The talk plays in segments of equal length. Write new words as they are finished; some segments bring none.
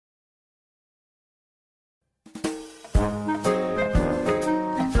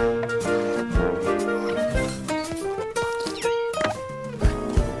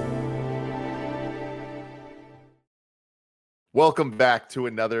Welcome back to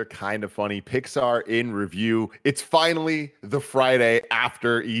another Kind of Funny Pixar in review. It's finally the Friday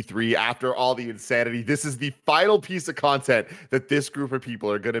after E3, after all the insanity. This is the final piece of content that this group of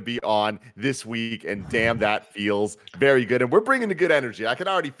people are going to be on this week, and damn, that feels very good. And we're bringing the good energy. I can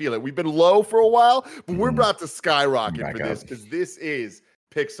already feel it. We've been low for a while, but we're about to skyrocket for this because this is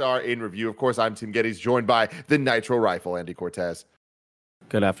Pixar in review. Of course, I'm Tim Geddes, joined by the Nitro Rifle, Andy Cortez.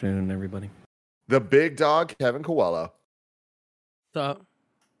 Good afternoon, everybody. The big dog, Kevin Coelho. What's up?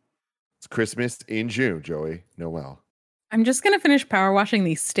 It's Christmas in June, Joey Noel. I'm just going to finish power washing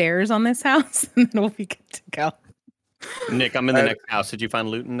these stairs on this house, and then we'll be good to go. Nick, I'm in the next house. Did you find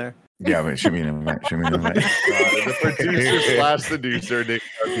loot in there? Yeah, but shoot me an invite. The producer slash seducer, Nick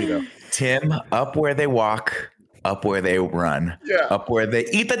Arpino. Tim, up where they walk, up where they run, up where they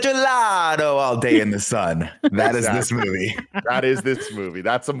eat the gelato all day in the sun. That is this movie. That is this movie.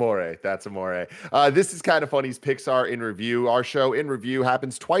 That's amore. That's amore. This is Kind of Funny's Pixar in Review. Our show in review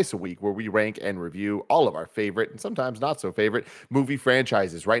happens twice a week where we rank and review all of our favorite and sometimes not so favorite movie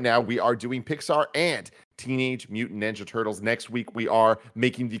franchises. Right now, we are doing Pixar and Teenage Mutant Ninja Turtles. Next week, we are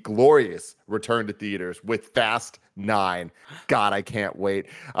making the glorious return to theaters with Fast 9. God, I can't wait.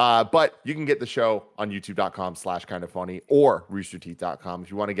 But you can get the show on youtube.com/kindoffunny or roosterteeth.com.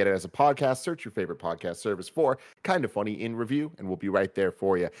 If you want to get it as a podcast, search your favorite podcast service for Kind of Funny in Review, and we'll be right there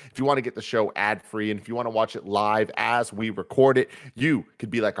for you. If you want to get the show ad-free, and if you want to watch it live as we record it, you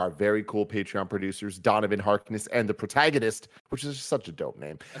could be like our very cool Patreon producers, Donovan Harkness, and the protagonist, which is just such a dope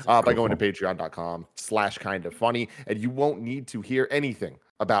name, by going to patreon.com/kindoffunny, and you won't need to hear anything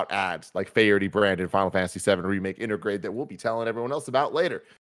about ads like Faherty brand and Final Fantasy VII Remake Intergrade that we'll be telling everyone else about later.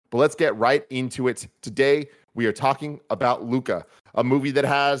 But let's get right into it. Today, we are talking about Luca, a movie that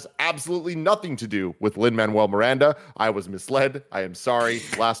has absolutely nothing to do with Lin-Manuel Miranda. I was misled. I am sorry.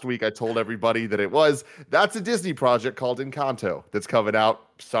 Last week, I told everybody that it was. That's a Disney project called Encanto that's coming out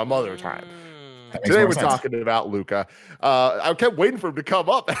some other time. Today we're talking about Luca. I kept waiting for him to come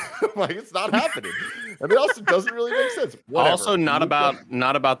up. Like, it's not happening. And it also doesn't really make sense. Whatever. Also, not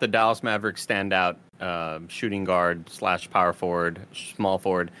about the Dallas Mavericks standout shooting guard / power forward, small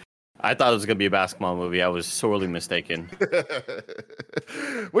forward. I thought it was going to be a basketball movie. I was sorely mistaken.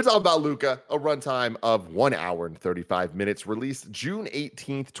 We're talking about Luca, a runtime of 1 hour and 35 minutes, released June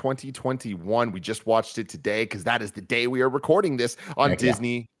 18th, 2021. We just watched it today because that is the day we are recording this on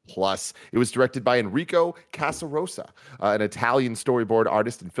Disney Plus. It was directed by Enrico Casarosa, an Italian storyboard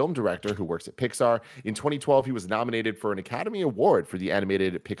artist and film director who works at Pixar. In 2012, he was nominated for an Academy Award for the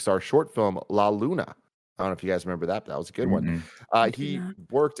animated Pixar short film La Luna. I don't know if you guys remember that, but that was a good one. He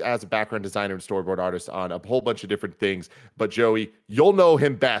worked as a background designer and storyboard artist on a whole bunch of different things. But Joey, you'll know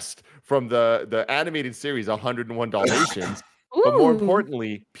him best from the animated series 101 Dalmatians. But more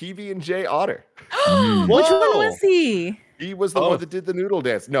importantly, PB&J Otter. Which one was he? He was the one that did the noodle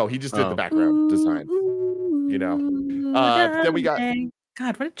dance. No, he just did the background design. You know. Then we got...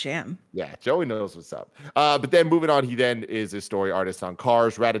 God, what a jam. Yeah, Joey knows what's up. But then moving on, he then is a story artist on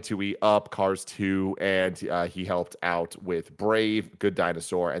Cars, Ratatouille, Up, Cars 2, and he helped out with Brave, Good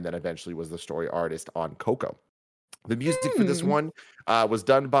Dinosaur, and then eventually was the story artist on Coco. The music for this one was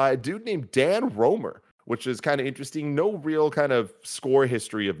done by a dude named Dan Romer, which is kind of interesting. No real kind of score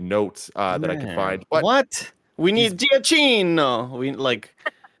history of notes that I could find. But what? We need Giacchino. We like...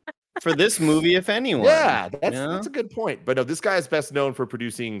 For this movie, if anyone. Yeah, that's a good point. But no, this guy is best known for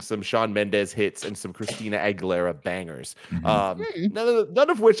producing some Shawn Mendes hits and some Christina Aguilera bangers. None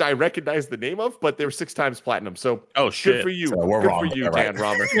of which I recognize the name of, but they're 6 times platinum. So good for you. So we're wrong. For you, Dan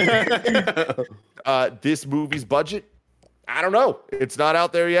Romer. This movie's budget, I don't know. It's not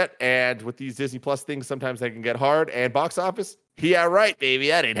out there yet. And with these Disney Plus things, sometimes they can get hard. And box office, yeah, right, baby.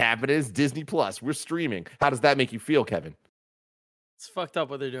 That ain't happening. It's Disney Plus. We're streaming. How does that make you feel, Kevin? It's fucked up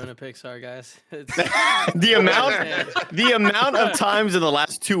what they're doing at Pixar, guys. It's... the amount of times in the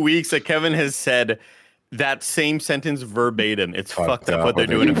last 2 weeks that Kevin has said that same sentence verbatim. It's fucked up what they're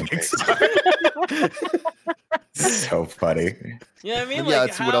doing at Pixar. So funny. You know what I mean? Yeah,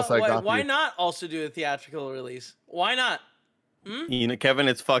 let's see what else I got. Why not also do a theatrical release? Why not? You know, Kevin,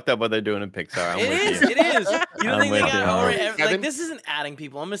 it's fucked up what they're doing in Pixar. It is. You don't think they got like this isn't adding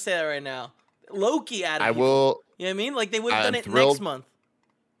people. I'm gonna say that right now. Low-key adding people. You know what I mean? Like they would have done it next month.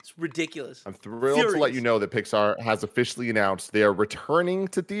 It's ridiculous. I'm thrilled to let you know that Pixar has officially announced they are returning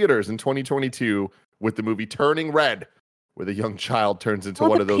to theaters in 2022 with the movie Turning Red, where the young child turns into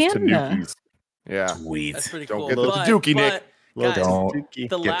one of those tanukis. Yeah. Sweet. That's pretty Don't cool. get the Tanuki, Nick. Guys, Don't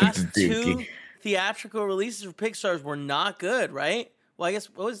the last 2 theatrical releases for Pixar's were not good, right? Well, I guess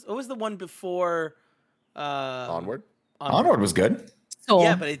what was the one before Onward? Onward was good. Soul.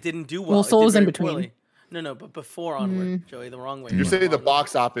 Yeah, but it didn't do well. Soul was in between. Poorly. No, but before Onward, Joey, the wrong way. You're saying the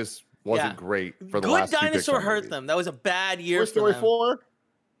box office wasn't great for the last Good Dinosaur two hurt them. That was a bad year for Story them. 4?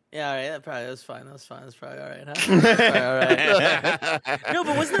 Yeah, all right. That was fine. That's probably all right, huh? All right. No,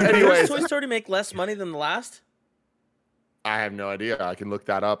 but wasn't the first Toy Story make less money than the last? I have no idea. I can look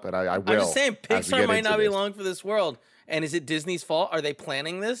that up, and I will. I'm just saying, Pixar might not be long for this world. And is it Disney's fault? Are they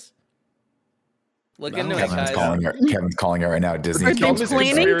planning this? Look into it, guys. Kevin's calling her right now. Disney. Are they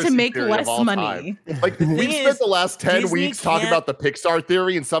planning to make less money? Like we spent the last 10 weeks talking about the Pixar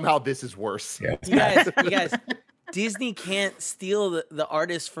theory, and somehow this is worse. Yeah. You guys, Disney can't steal the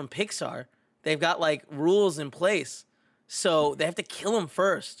artists from Pixar. They've got like rules in place, so they have to kill them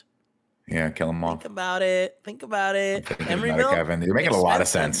first. Yeah, kill them all. Think about it. Emeryville, Kevin, you're making a lot of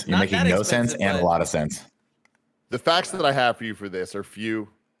sense. You're making no sense and a lot of sense. The facts that I have for you for this are few,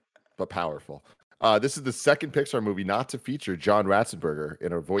 but powerful. This is the second Pixar movie not to feature John Ratzenberger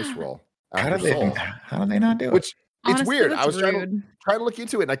in a voice role. How do they not do it? Which Honestly, it's weird. I was rude. trying to look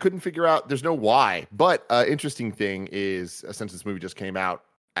into it, and I couldn't figure out. There's no why. But interesting thing is, since this movie just came out,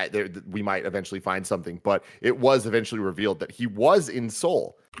 we might eventually find something. But it was eventually revealed that he was in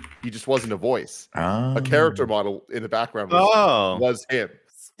Soul. He just wasn't a voice. A character model in the background was him.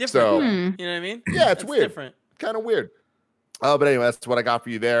 It's different. So you know what I mean? Yeah, it's weird. Different. Kind of weird. But anyway, that's what I got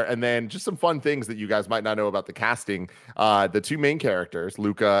for you there. And then just some fun things that you guys might not know about the casting. The two main characters,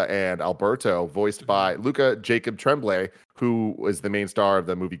 Luca and Alberto, voiced by Luca Jacob Tremblay, who was the main star of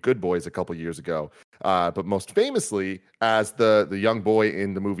the movie Good Boys a couple years ago. But most famously as the young boy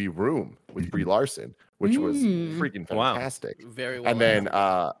in the movie Room with Brie Larson, which was freaking fantastic. Wow. Very well. And then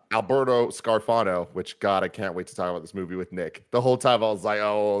Alberto Scarfano, which, God, I can't wait to talk about this movie with Nick. The whole time I was like,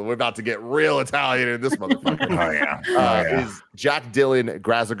 oh, we're about to get real Italian in this motherfucker. Is Jack Dylan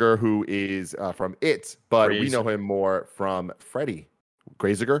Graziger, who is from It, but we know him more from Freddy.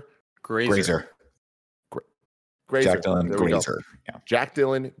 Graziger? Grazer. Jack Dylan Grazer. Yeah. Jack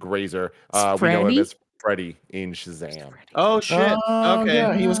Dylan Grazer. We know him as Freddy in Shazam. Oh, shit. Okay.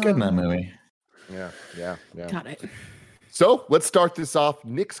 Yeah, he was good in that movie. Yeah. Got it. So let's start this off.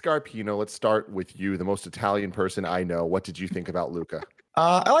 Nick Scarpino, let's start with you, the most Italian person I know. What did you think about Luca?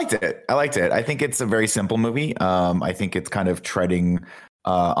 I liked it. I think it's a very simple movie. I think it's kind of treading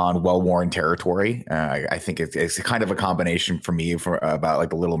on well-worn territory. I think it's kind of a combination for me about like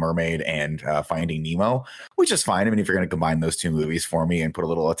The Little Mermaid and Finding Nemo, which is fine. I mean, if you're going to combine those two movies for me and put a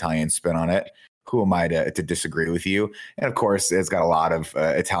little Italian spin on it, who am I to disagree with you? And of course, it's got a lot of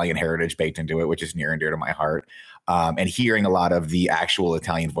Italian heritage baked into it, which is near and dear to my heart. And hearing a lot of the actual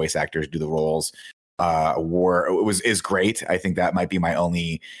Italian voice actors do the roles is great. I think that might be my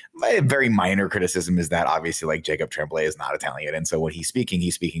very minor criticism is that obviously like Jacob Tremblay is not Italian. And so when he's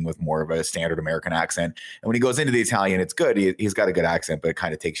speaking with more of a standard American accent. And when he goes into the Italian, it's good. He's got a good accent, but it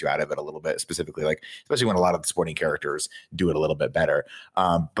kind of takes you out of it a little bit, specifically like, especially when a lot of the supporting characters do it a little bit better.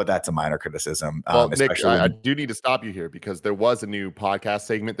 But that's a minor criticism. Well, Nick, I do need to stop you here because there was a new podcast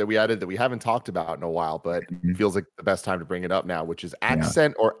segment that we added that we haven't talked about in a while, but it feels like the best time to bring it up now, which is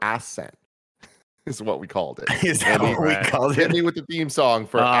accent or ascent. Is what we called it. Is that what we called it? Hit me with the theme song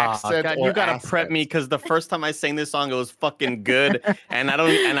for accent. God, you gotta prep me because the first time I sang this song, it was fucking good, and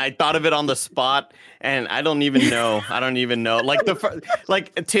I thought of it on the spot, and I don't even know.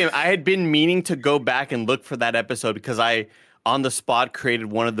 Like Tim, I had been meaning to go back and look for that episode because I on the spot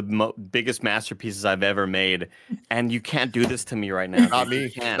created one of the biggest masterpieces I've ever made, and you can't do this to me right now. Not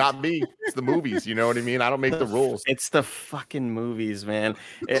me. It's the movies. You know what I mean? I don't make the rules. It's the fucking movies, man.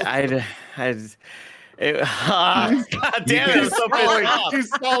 God damn it! I'm so pissed off.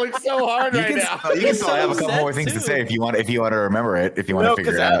 He's stalling so hard right now. You can still have a couple more things to say if you want to remember it. If you want to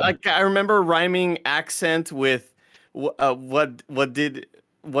figure it out. I remember rhyming accent with how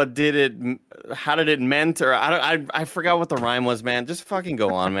did it meant, or I forgot what the rhyme was, man. Just fucking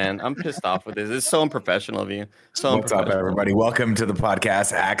go on, man. I'm pissed off with this. It's so unprofessional of you. What's up, everybody? Welcome to the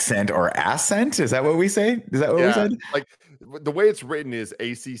podcast, Accent or Ascent. Is that what we say? Is that what we said? Like the way it's written is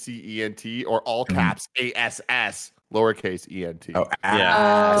ACCENT or all caps ASS lowercase ENT. Oh,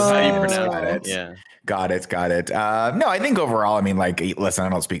 yeah. That's how you pronounce it. Yeah. Got it. No, I think overall, I mean, like, listen, I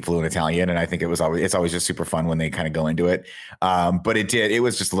don't speak fluent Italian, and I think it's always just super fun when they kind of go into it. But it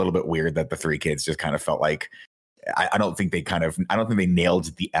was just a little bit weird that the three kids just kind of felt like, I don't think they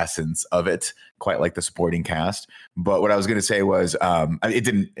nailed the essence of it quite like the supporting cast. But what I was going to say was, it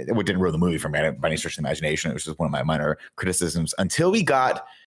didn't ruin the movie for me by any stretch of the imagination. It was just one of my minor criticisms until we got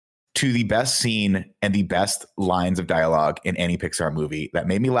to the best scene and the best lines of dialogue in any Pixar movie that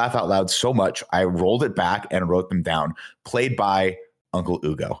made me laugh out loud so much, I rolled it back and wrote them down. Played by Uncle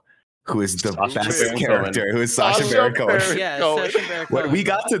Ugo, who is the best character, who is Sacha Baron Cohen. Yeah, Sacha Baron Cohen. When we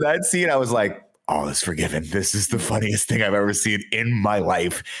got to that scene, I was like, all is forgiven. This is the funniest thing I've ever seen in my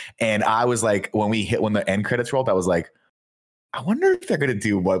life. And I was like, when the end credits rolled, I was like, I wonder if they're gonna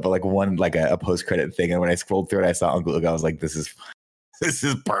do a post credit thing. And when I scrolled through it, I saw Uncle Luke. I was like, this is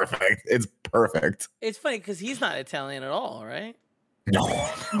perfect. It's perfect. It's funny because he's not Italian at all, right? No,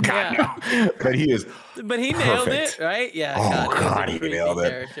 God, no. But he is. But he nailed it, right? Yeah. Oh God, he nailed it.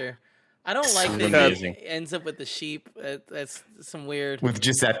 Character. I don't like that he ends up with the sheep. That's some weird. With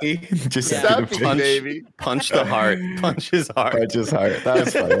Giuseppe, baby, punch the heart, punch his heart. Punch his heart. That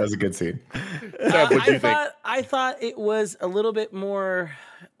was funny. That was a good scene. I thought it was a little bit more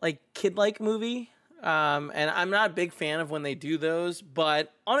like kid-like movie, and I'm not a big fan of when they do those.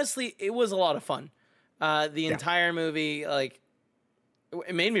 But honestly, it was a lot of fun. The entire movie, like,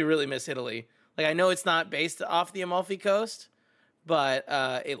 it made me really miss Italy. Like, I know it's not based off the Amalfi Coast, but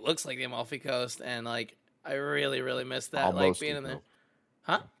it looks like the Amalfi Coast, and like I really, really missed that. Almost like being in there,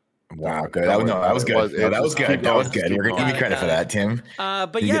 huh? Wow, good. That was good. That was good. That was good. We're gonna give you credit for that, Tim.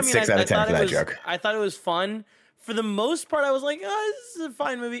 But yeah, I mean, 6 out of 10 for that joke. I thought it was fun. For the most part, I was like, oh, this is a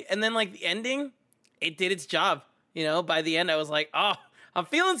fine movie. And then like the ending, it did its job. You know, by the end, I was like, oh, I'm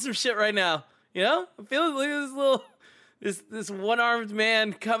feeling some shit right now. You know, I'm feeling like this one-armed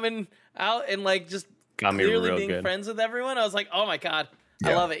man coming out and like just clearly being friends with everyone. I was like, oh my God,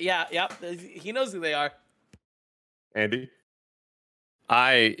 I love it. Yeah, he knows who they are. Andy?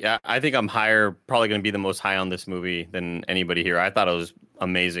 I think I'm probably going to be the most high on this movie than anybody here. I thought it was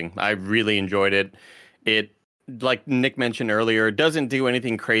amazing. I really enjoyed it. It, like Nick mentioned earlier, doesn't do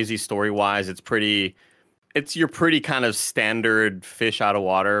anything crazy story-wise. It's your pretty kind of standard fish out of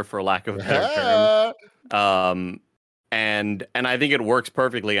water, for lack of a better term. And I think it works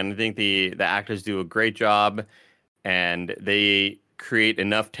perfectly. And I think the actors do a great job, and they create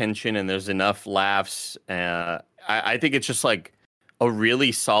enough tension, and there's enough laughs. I think it's just like a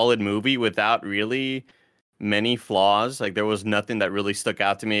really solid movie without really many flaws. Like, there was nothing that really stuck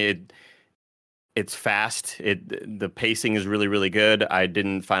out to me. It's fast. The pacing is really, really good. I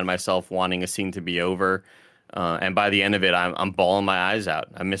didn't find myself wanting a scene to be over. And by the end of it, I'm bawling my eyes out.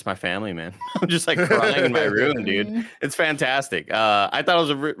 I miss my family, man. I'm just like crying in my room, dude. It's fantastic. I thought it was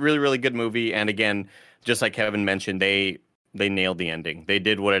a really, really good movie. And again, just like Kevin mentioned, they nailed the ending. They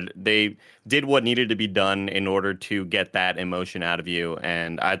did what needed to be done in order to get that emotion out of you.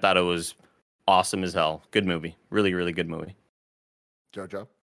 And I thought it was awesome as hell. Good movie. Really, really good movie. Jojo?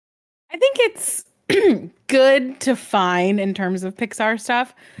 I think it's good to fine in terms of Pixar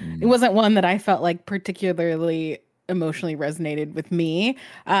stuff. It wasn't one that I felt like particularly emotionally resonated with me.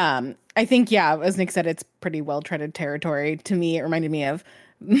 I think, as Nick said, it's pretty well-treaded territory. To me, it reminded me of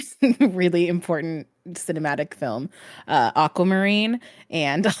really important cinematic film, Aquamarine,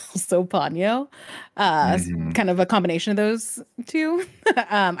 and also Ponyo. Kind of a combination of those two.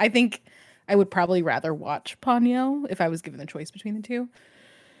 I think I would probably rather watch Ponyo if I was given the choice between the two,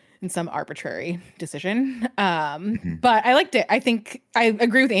 in some arbitrary decision. But I liked it. I think I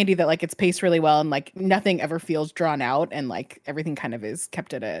agree with Andy that like it's paced really well, and like nothing ever feels drawn out, and like everything kind of is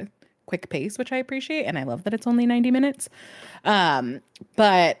kept at a quick pace, which I appreciate. And I love that it's only 90 minutes.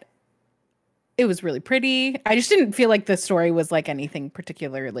 But it was really pretty. I just didn't feel like the story was like anything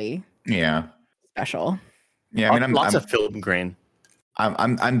particularly special. Yeah, I mean, lots of film grain.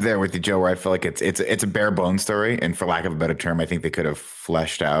 I'm there with you, Joe, where I feel like it's a bare bones story, and for lack of a better term, I think they could have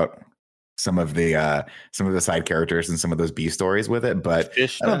fleshed out some of the side characters and some of those B stories with it. But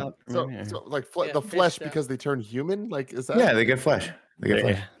so like the flesh because they turn human. Like, is that? Yeah, they get flesh.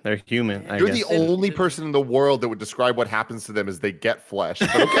 They're human. You're the only person in the world that would describe what happens to them as they get flesh.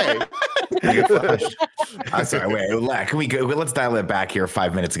 But okay. I'm sorry. Wait, can we go? Let's dial it back here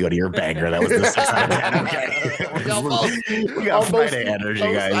 5 minutes ago to your banger. That was the 6 out of 10. Okay. We got Friday energy,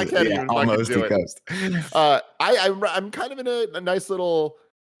 guys. I can't even almost do it. I'm kind of in a nice little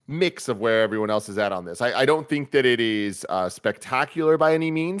mix of where everyone else is at on this. I don't think that it is spectacular by any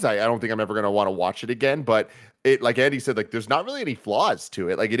means. I don't think I'm ever going to want to watch it again, but it, like Andy said, like there's not really any flaws to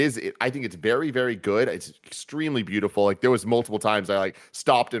it. Like I think it's very, very good. It's extremely beautiful. Like there was multiple times I like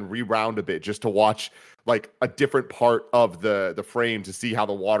stopped and rewound a bit just to watch like a different part of the frame to see how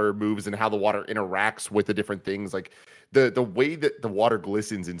the water moves and how the water interacts with the different things. Like the way that the water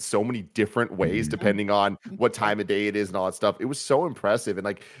glistens in so many different ways, depending on what time of day it is and all that stuff. It was so impressive. And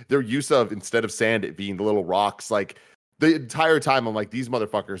like their use of, instead of sand, it being the little rocks, like the entire time I'm like, these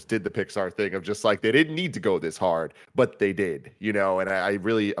motherfuckers did the Pixar thing of just like, they didn't need to go this hard, but they did, you know? And I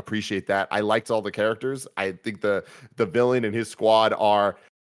really appreciate that. I liked all the characters. I think the villain and his squad are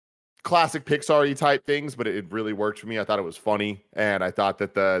classic Pixar-y type things, but it really worked for me. I thought it was funny, and I thought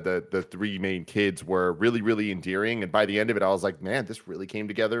that the three main kids were really, really endearing. And by the end of it, I was like, man, this really came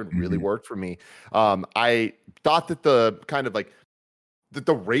together and really worked for me. I thought that the kind of like that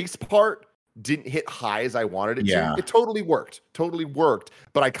the race part didn't hit high as I wanted it to. It totally worked,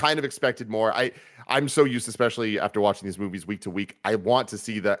 but I kind of expected more. I'm so used, especially after watching these movies week to week, I want to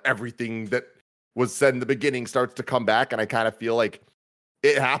see that everything that was said in the beginning starts to come back, and I kind of feel like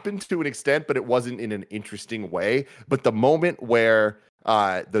it happened to an extent, but it wasn't in an interesting way. But the moment where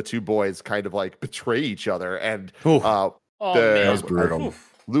the two boys kind of like betray each other, and that was brutal.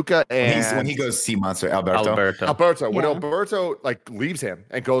 Luca and when he goes sea monster, Alberto. When Alberto like leaves him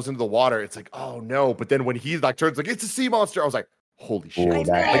and goes into the water, it's like, oh no. But then when he like turns like it's a sea monster, I was like, holy shit.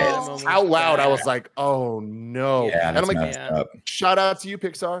 Out loud, I was like, oh no. And I'm like, shout out to you,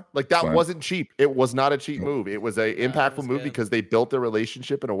 Pixar. Like that wasn't cheap. It was not a cheap move. It was a impactful move because they built their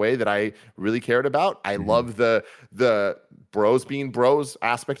relationship in a way that I really cared about. I love the bros being bros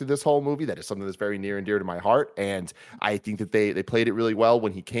aspect of this whole movie. That is something that's very near and dear to my heart. And I think that they played it really well.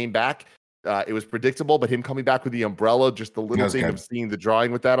 When he came back, it was predictable, but him coming back with the umbrella, just the little thing of seeing the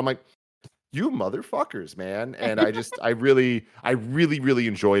drawing with that, I'm like, you motherfuckers, man. And I really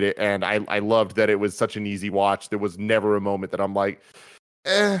enjoyed it. And I loved that it was such an easy watch. There was never a moment that I'm like,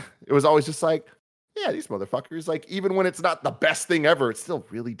 It was always just like, yeah, these motherfuckers, like, even when it's not the best thing ever, it's still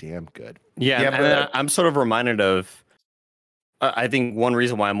really damn good. And I'm sort of reminded of, I think one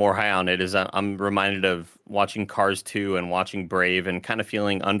reason why I'm more high on it is I'm reminded of watching Cars 2 and watching Brave and kind of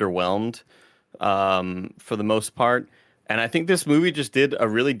feeling underwhelmed for the most part. And I think this movie just did a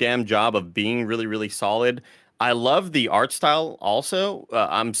really damn job of being really, really solid. I love the art style also.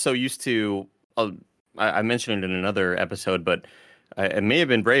 I'm so used to, I mentioned it in another episode, but it may have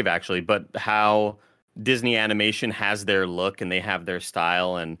been Brave actually, but how Disney animation has their look and they have their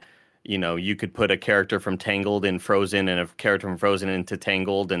style. And, you know, you could put a character from Tangled in Frozen and a character from Frozen into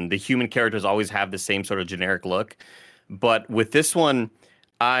Tangled, and the human characters always have the same sort of generic look. But with this one,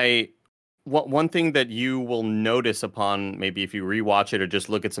 one thing that you will notice upon maybe if you rewatch it or just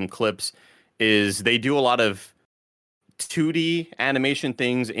look at some clips is they do a lot of 2D animation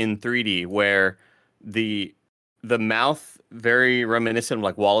things in 3D where the mouth very reminiscent of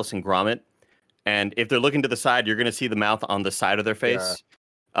like Wallace and Gromit. And if they're looking to the side, you're going to see the mouth on the side of their face.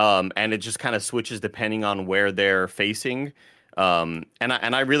 And it just kind of switches depending on where they're facing. And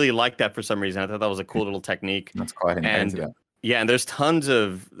I really liked that for some reason. I thought that was a cool little technique. That's quite intense. Yeah, and there's tons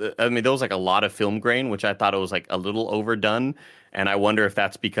of, I mean, there was like a lot of film grain, which I thought it was like a little overdone. And I wonder if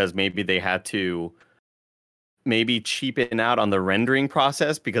that's because maybe they had to maybe cheapen out on the rendering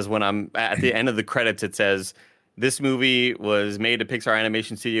process, because when I'm at the end of the credits, it says, this movie was made at Pixar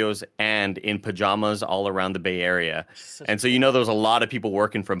Animation Studios and in pajamas all around the Bay Area. And so, you know, there was a lot of people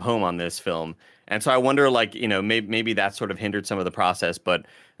working from home on this film. And so I wonder, like, you know, maybe that sort of hindered some of the process. But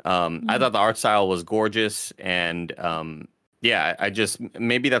I thought the art style was gorgeous. And yeah,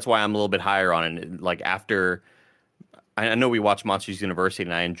 maybe that's why I'm a little bit higher on it. Like after, I know we watched Monsters University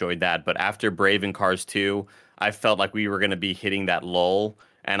and I enjoyed that. But after Brave and Cars 2, I felt like we were going to be hitting that lull.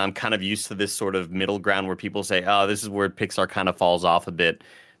 And I'm kind of used to this sort of middle ground where people say, oh, this is where Pixar kind of falls off a bit.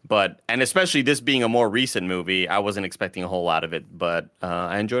 And especially this being a more recent movie, I wasn't expecting a whole lot of it, but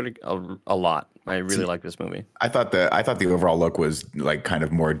I enjoyed it a lot. I really like this movie. I thought the overall look was like kind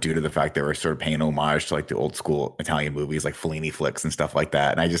of more due to the fact they were sort of paying homage to like the old school Italian movies, like Fellini flicks and stuff like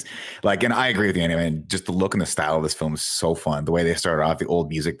that. And I just like, and I agree with you, anyway. And just the look and the style of this film is so fun. The way they started off, the old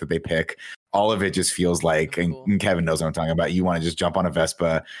music that they pick, all of it just feels like, and Kevin knows what I'm talking about. You want to just jump on a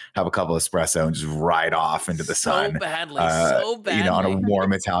Vespa, have a couple of espresso, and just ride off into the sun. So badly. You know, on a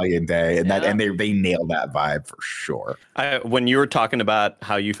warm Italian day, and they nailed that vibe for sure. When you were talking about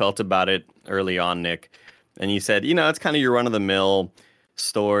how you felt about it early on, Nick, and you said, you know, it's kind of your run of the mill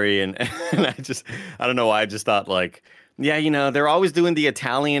story, and I don't know why I just thought like, yeah, you know, they're always doing the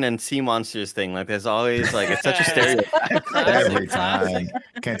Italian and sea monsters thing. Like, there's always like, it's such a stereotype. Every time.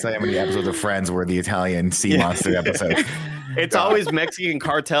 Can't tell you how many episodes of Friends were the Italian sea monster episode. It's always Mexican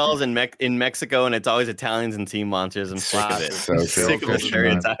cartels in Mexico, and it's always Italians and sea monsters. I'm sick of it. So sick of the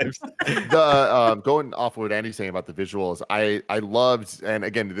stereotypes. Going off of what Andy's saying about the visuals, I loved, and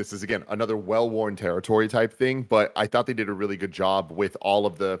again, this is another well-worn territory type thing, but I thought they did a really good job with all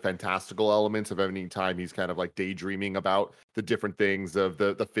of the fantastical elements of any time he's kind of like daydreaming about the different things of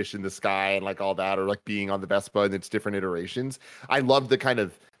the fish in the sky and like all that, or like being on the Vespa and its different iterations. I loved the kind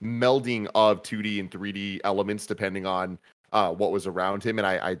of melding of 2D and 3D elements depending on what was around him, and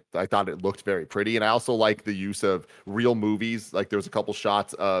I thought it looked very pretty. And I also like the use of real movies. Like there was a couple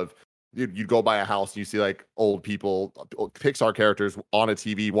shots of you'd go by a house and you see like old people, Pixar characters on a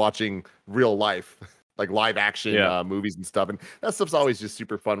TV watching real life, like live action movies and stuff. And that stuff's always just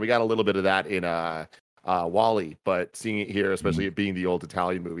super fun. We got a little bit of that in WALL-E, but seeing it here, especially it being the old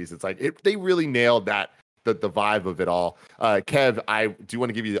Italian movies, it's like they really nailed that the vibe of it all. Kev, I do want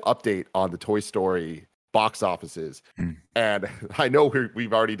to give you the update on the Toy Story box offices, and I know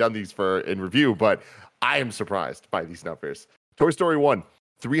we've already done these in review, but I am surprised by these numbers. Toy Story 1,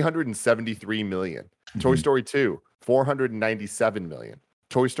 373 million. Toy Story 2, 497 million.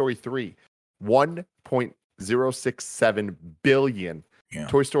 Toy Story 3, 1.067 billion. Yeah.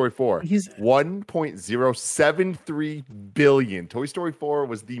 Toy Story 4, 1.073 billion. Toy Story 4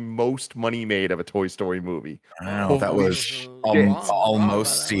 was the most money made of a Toy Story movie. I don't know. That was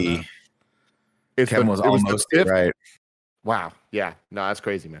almost C. Kevin was almost right. Wow. Yeah. No, that's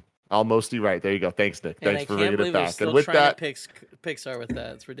crazy, man. Almost right. There you go. Thanks, Nick. Thanks for bringing it back. And with that, Pixar with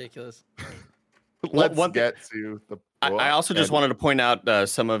that, it's ridiculous. Let's get to the. I also just wanted to point out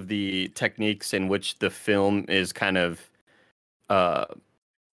some of the techniques in which the film is kind of.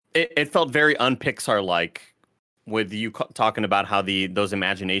 It felt very un-Pixar-like, with you talking about how those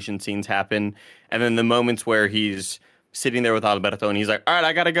imagination scenes happen, and then the moments where he's sitting there with Alberto and he's like, all right,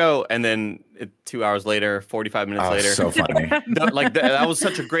 I gotta go. And then 2 hours later, 45 minutes later. So funny. That was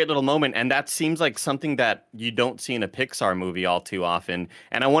such a great little moment. And that seems like something that you don't see in a Pixar movie all too often.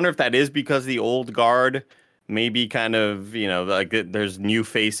 And I wonder if that is because the old guard maybe kind of, like there's new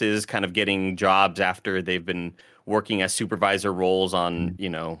faces kind of getting jobs after they've been working as supervisor roles on,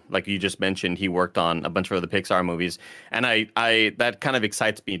 like you just mentioned, he worked on a bunch of other Pixar movies. And I that kind of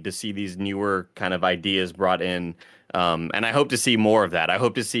excites me to see these newer kind of ideas brought in. And I hope to see more of that. I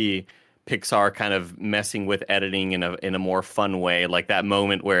hope to see Pixar kind of messing with editing in a more fun way, like that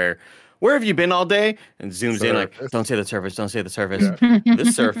moment where have you been all day? And zooms in like, don't say the surface, don't say the surface,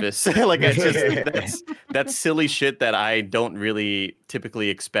 the surface. Like that's silly shit that I don't really typically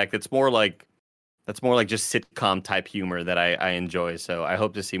expect. That's more like just sitcom type humor that I enjoy. So I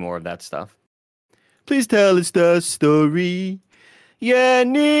hope to see more of that stuff. Please tell us the story. Yeah,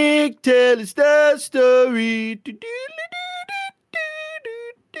 Nick, tell us the story.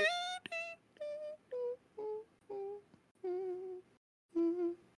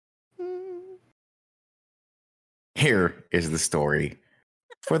 Here is the story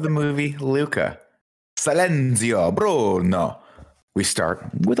for the movie Luca. Silenzio, Bruno. We start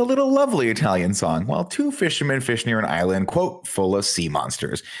with a little lovely Italian song while two fishermen fish near an island, quote, full of sea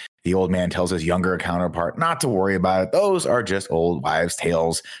monsters. The old man tells his younger counterpart not to worry about it. Those are just old wives'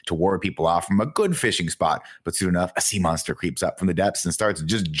 tales to ward people off from a good fishing spot. But soon enough, a sea monster creeps up from the depths and starts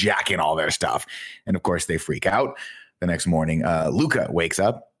just jacking all their stuff. And of course, they freak out. The next morning, Luca wakes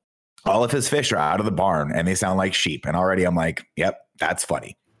up. All of his fish are out of the barn and they sound like sheep. And already I'm like, yep, that's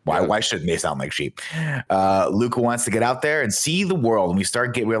funny. Why shouldn't they sound like sheep? Luca wants to get out there and see the world.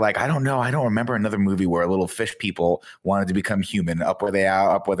 And we're like, I don't know. I don't remember another movie where little fish people wanted to become human. Up where they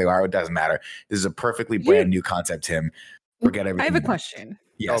are. It doesn't matter. This is a perfectly brand new concept, Tim. Forget everything. I have a question.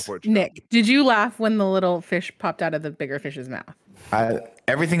 Yes. Nick, did you laugh when the little fish popped out of the bigger fish's mouth?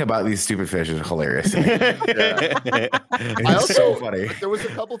 Everything about these stupid fish is hilarious. It's so funny. There was a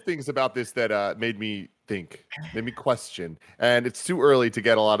couple things about this that made me question. And it's too early to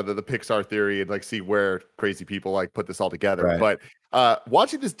get a lot of the Pixar theory and like see where crazy people like put this all together. Right. But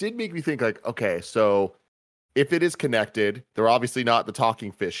watching this did make me think like, okay, so if it is connected, they're obviously not the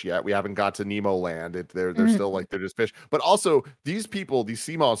talking fish yet. We haven't got to Nemo land. They're still like they're just fish. But also these people, these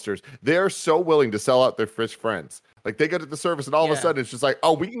sea monsters, they're so willing to sell out their fish friends. Like they get to the surface and all of a sudden it's just like,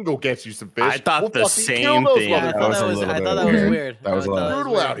 oh, we can go get you some fish. I thought the same thing. I thought that was weird. That was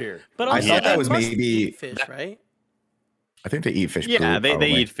brutal out here. But I thought that was maybe eat fish, right? I think they eat fish. Yeah,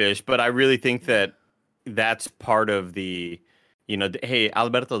 they eat fish, but I really think that that's part of the. Hey,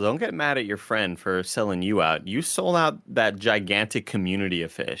 Alberto, don't get mad at your friend for selling you out. You sold out that gigantic community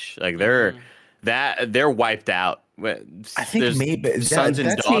of fish. Like they're wiped out. I think maybe sons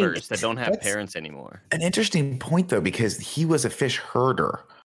and daughters that don't have parents anymore. An interesting point though, because he was a fish herder.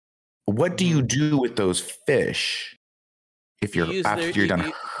 What do you do with those fish if after you're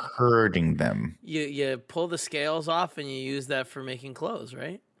done herding them? You pull the scales off and you use that for making clothes,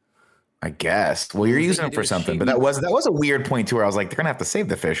 right? I guess. Well, you're using them for something, but that was a weird point too, where I was like, they're gonna have to save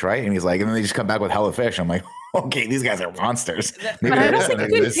the fish, right? And he's like, and then they just come back with hella fish. I'm like, okay, these guys are monsters. But I don't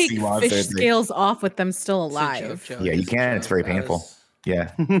think you can take fish scales off with them still alive. Yeah, you can. It's very painful.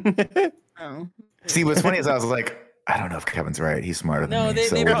 Yeah. Oh. See, what's funny is I was like, I don't know if Kevin's right. He's smarter than me. No, they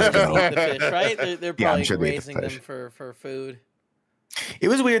probably just eat the fish, right? They're probably raising them for food. It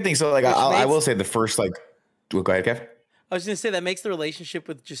was a weird thing. So, like, I will say the first, like, go ahead, Kev. I was gonna say that makes the relationship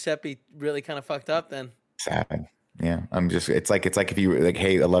with Giuseppe really kind of fucked up. Then Sad. Yeah, it's like if you like,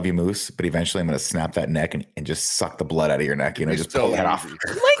 hey, I love you, Moose, but eventually I'm gonna snap that neck and just suck the blood out of your neck. You know, just pull that off.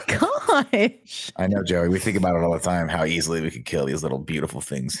 Oh my gosh. I know, Joey. We think about it all the time, how easily we could kill these little beautiful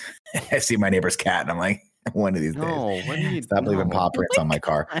things. I see my neighbor's cat, and I'm like, one of these days. What do you Stop leaving paw prints on my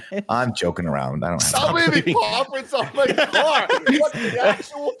car. I'm joking around. I don't have Stop leaving paw prints on my car. What the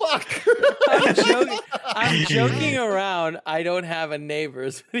actual fuck? I'm joking around. I don't have a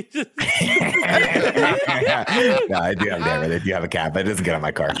neighbor's. No, I do have a neighbor. They do have a cat, but it doesn't get on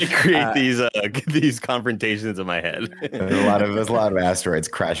my car. I create these confrontations in my head. There's a lot of asteroids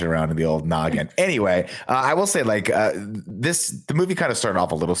crashing around in the old noggin. Anyway, I will say, like, the movie kind of started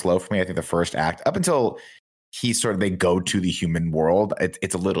off a little slow for me. I think the first act, up until they go to the human world,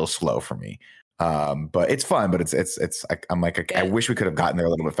 it's a little slow for me. But it's fun. But I wish we could have gotten there a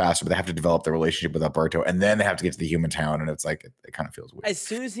little bit faster. But they have to develop the relationship with Alberto, and then they have to get to the human town, and it's like it kind of feels weird. As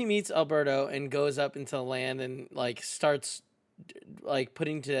soon as he meets Alberto and goes up into land and like starts like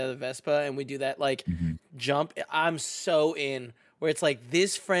putting together the Vespa, and we do that like jump, I'm so in. Where it's like,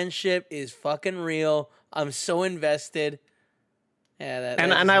 this friendship is fucking real. I'm so invested. Yeah,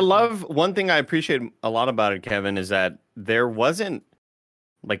 and I love, one thing I appreciate a lot about it, Kevin, is that there wasn't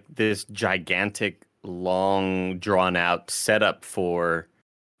like this gigantic, long, drawn out setup for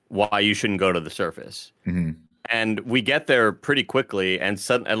why you shouldn't go to the surface. Mm-hmm. And we get there pretty quickly, and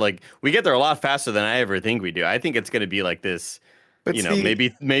like we get there a lot faster than I ever think we do. I think it's going to be like this, but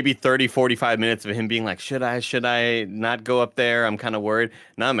maybe 30, 45 minutes of him being like, should I not go up there? I'm kind of worried.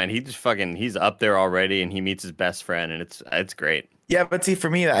 No, man, he's up there already, and he meets his best friend, and it's great. Yeah, but see, for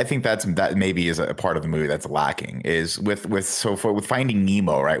me, I think that maybe is a part of the movie that's lacking, is with Finding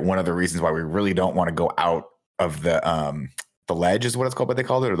Nemo, right? One of the reasons why we really don't want to go out of the ledge is what it's called, what they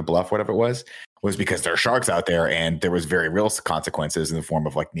called it, or the bluff, whatever it was because there are sharks out there, and there was very real consequences in the form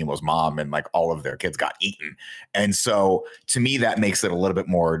of like Nemo's mom and like all of their kids got eaten. And so to me, that makes it a little bit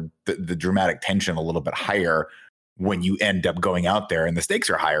more, the dramatic tension a little bit higher when you end up going out there, and the stakes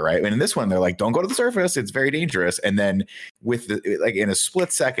are higher, right? And in this one, they're like, don't go to the surface. It's very dangerous. And then like in a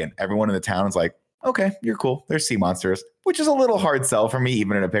split second, everyone in the town is like, okay, you're cool. There's sea monsters, which is a little hard sell for me,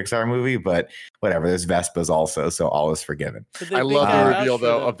 even in a Pixar movie, but whatever. There's Vespas also, so all is forgiven. I love the reveal,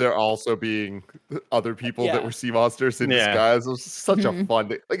 though, of there also being other people that were sea monsters in disguise. It was such a fun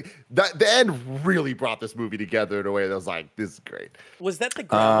thing. Like, the end really brought this movie together in a way that was like, this is great. Was that the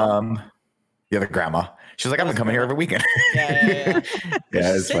grandma? Yeah, the grandma. She's like, I've been coming here every weekend. Yeah. Yeah, she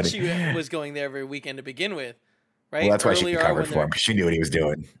it's said funny. she was going there every weekend to begin with, right? Well, that's why she covered for him, because she knew what he was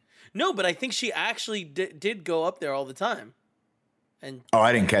doing. No, but I think she actually did go up there all the time. And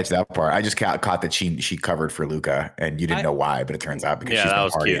I didn't catch that part. I just caught that she covered for Luca, and you didn't know why, but it turns out because she's been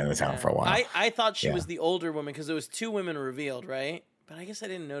partying in the town for a while. I thought she was the older woman because there was two women revealed, right? But I guess I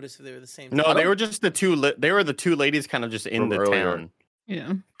didn't notice if they were the same. No, they were just the two. They were the two ladies, kind of just in the town.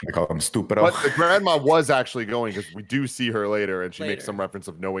 Yeah. I call them stupid. But the grandma was actually going, because we do see her later, and she makes some reference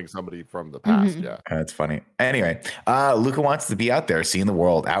of knowing somebody from the past. Yeah, that's funny. Anyway, Luca wants to be out there, seeing the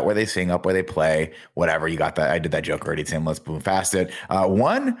world, out where they sing, up where they play, whatever. You got that? I did that joke already, Tim. Let's move past it.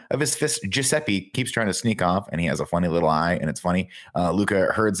 One of his fish, Giuseppe, keeps trying to sneak off, and he has a funny little eye, and it's funny.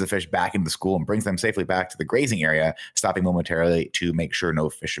 Luca herds the fish back into the school and brings them safely back to the grazing area, stopping momentarily to make sure no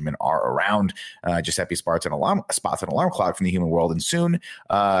fishermen are around. Giuseppe spots an alarm clock from the human world, and soon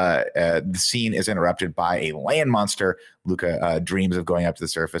the scene is interrupted by a land monster. Luca dreams of going up to the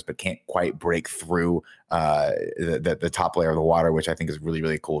surface, but can't quite break through the top layer of the water, which I think is really,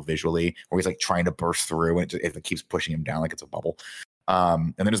 really cool visually, where he's like trying to burst through, and it keeps pushing him down like it's a bubble.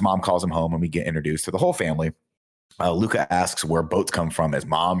 And then his mom calls him home, and we get introduced to the whole family. Luca asks where boats come from. His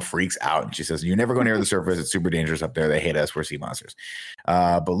mom freaks out, and she says, "You never go near the surface. It's super dangerous up there. They hate us. We're sea monsters."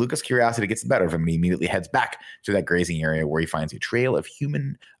 But Luca's curiosity gets the better of him, and he immediately heads back to that grazing area where he finds a trail of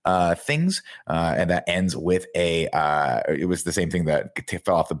human things, and that ends with it was the same thing that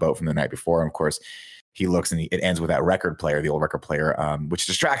fell off the boat from the night before. And of course, he looks, and it ends with that record player, the old record player, which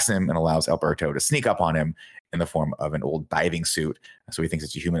distracts him and allows Alberto to sneak up on him in the form of an old diving suit. So he thinks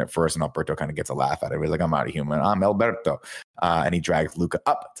it's a human at first, and Alberto kind of gets a laugh at it. He's like, "I'm not a human. I'm Alberto." And he drags Luca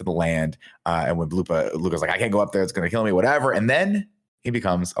up to the land. And when Luca's like, "I can't go up there. It's going to kill me, whatever." And then he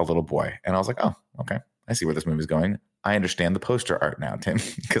becomes a little boy. And I was like, oh, okay. I see where this movie's going. I understand the poster art now, Tim,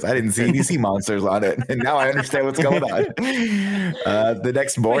 because I didn't see any sea monsters on it, and now I understand what's going on. The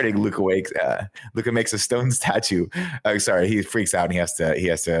next morning, Luca wakes. Luca makes a stone statue. He freaks out, and he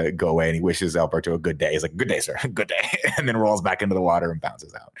has to go away, and he wishes Alberto a good day. He's like, "Good day, sir. Good day," and then rolls back into the water and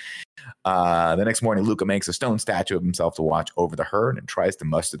bounces out. The next morning, Luca makes a stone statue of himself to watch over the herd and tries to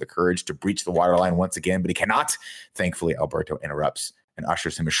muster the courage to breach the waterline once again, but he cannot. Thankfully, Alberto interrupts and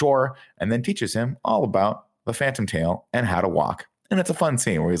ushers him ashore and then teaches him all about the phantom tail and how to walk. And it's a fun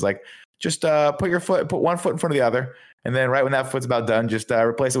scene where he's like, just put one foot in front of the other. And then right when that foot's about done, just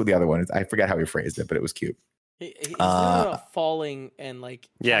replace it with the other one. I forgot how he phrased it, but it was cute. He's about falling and like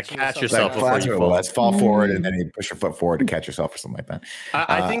catch yourself before you fall. Let's fall forward and then you push your foot forward to catch yourself or something like that.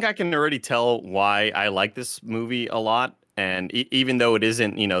 I think I can already tell why I like this movie a lot. And even though it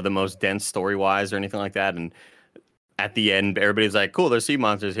isn't, the most dense story wise or anything like that, and at the end, everybody's like, cool, there's sea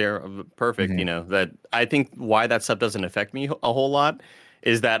monsters here. Perfect. That I think why that stuff doesn't affect me a whole lot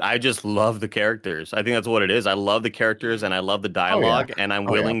is that I just love the characters. I think that's what it is. I love the characters and I love the dialogue, and I'm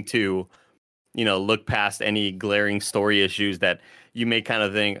willing to, look past any glaring story issues that you may kind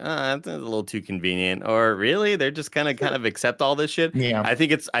of think, that's a little too convenient, or really they're just kind of accept all this shit. Yeah. I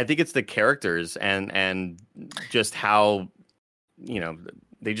think it's the characters and just how,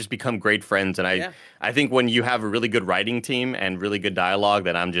 they just become great friends. And I think when you have a really good writing team and really good dialogue,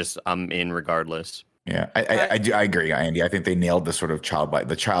 that I'm in regardless. Yeah, I agree, Andy. I think they nailed the sort of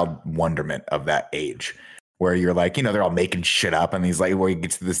the child wonderment of that age, where you're like, they're all making shit up, and he's like, where he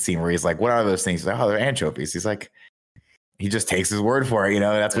gets to the scene where he's like, what are those things? He's like, oh, they're anchovies. He's like, he just takes his word for it.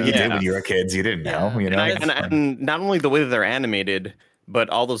 That's what you did when you were kids. You didn't know. And not only the way that they're animated, but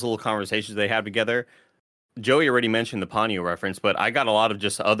all those little conversations they have together. Joey already mentioned the Ponyo reference, but I got a lot of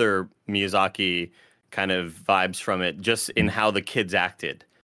just other Miyazaki kind of vibes from it, just in how the kids acted.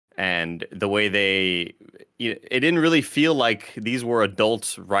 And the way it didn't really feel like these were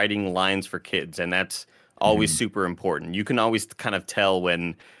adults writing lines for kids. And that's always super important. You can always kind of tell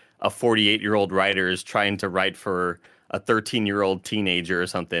when a 48-year-old writer is trying to write for a 13-year-old teenager or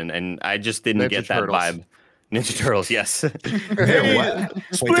something. And I just didn't get that vibe. Ninja Turtles, yes. They're what?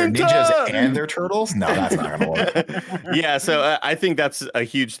 Wait, they're ninjas and they're turtles? No, that's not gonna work. Yeah, so I think that's a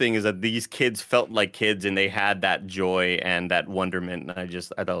huge thing, is that these kids felt like kids and they had that joy and that wonderment. And I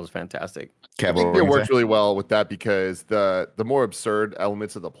thought it was fantastic. I think it works really well with that, because the more absurd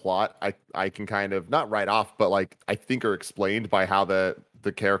elements of the plot, I can kind of not write off, but like I think are explained by how the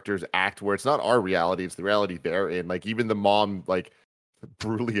characters act, where it's not our reality, it's the reality they're in. Like even the mom, like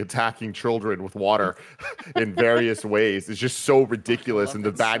brutally attacking children with water in various ways is just so ridiculous. And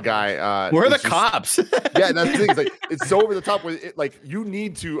the bad guy, where are the cops? Yeah, that's the thing. It's like, it's so over the top where you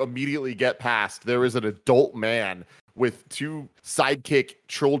need to immediately get past. There is an adult man with two sidekick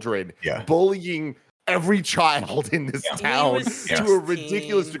children bullying every child in this town to a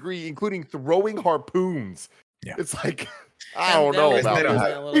ridiculous degree, including throwing harpoons. Yeah. It's like, I don't know about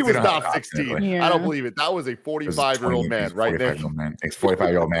that. He was not 16. Yeah. I don't believe it. That was a 45-year-old man, right there. It's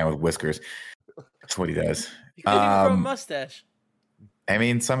 45-year-old man with whiskers. That's what he does. He couldn't even grow a mustache. I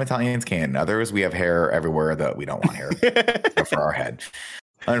mean, some Italians can. Others, we have hair everywhere that we don't want hair for our head.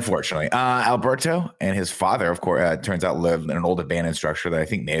 Unfortunately, Alberto and his father, of course, turns out lived in an old abandoned structure that I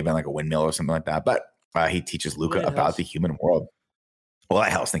think may have been like a windmill or something like that. But he teaches Luca about the human world. Well,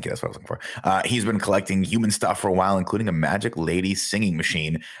 that helps. Thank you. That's what I was looking for. He's been collecting human stuff for a while, including a magic lady singing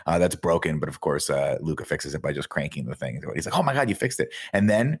machine that's broken. But of course, Luca fixes it by just cranking the thing. He's like, oh my God, you fixed it. And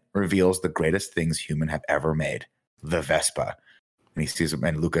then reveals the greatest things human have ever made, the Vespa.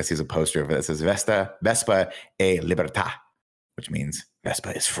 And Luca sees a poster of it that says Vespa e libertà, which means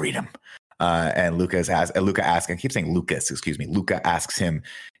Vespa is freedom. And Luca asks, I keep saying Lucas, excuse me. Luca asks him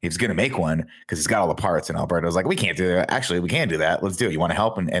if he's going to make one because he's got all the parts. And Alberto's like, we can't do that. Actually, we can do that. Let's do it. You want to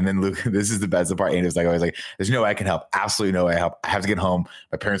help? And then Luca, this is the best part. And he's like, always like, there's no way I can help. Absolutely no way I help. I have to get home.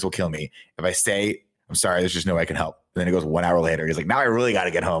 My parents will kill me. If I stay, I'm sorry. There's just no way I can help. And then it goes 1 hour later. He's like, now I really got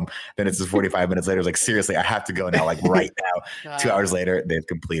to get home. Then it's just 45 minutes later. He's like, seriously, I have to go now, like right now. 2 hours later, they've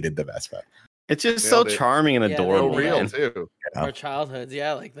completed the Vespa. It's just so charming and adorable. Real too. Our childhoods,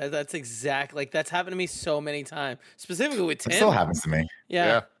 like that's exact. Like that's happened to me so many times, specifically with Tim. It still happens to me.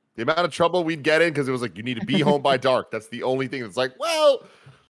 Yeah. The amount of trouble we'd get in because it was like you need to be home by dark. That's the only thing that's like, well,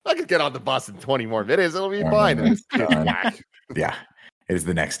 I could get on the bus in 20 more minutes. It'll be fine. Yeah, it is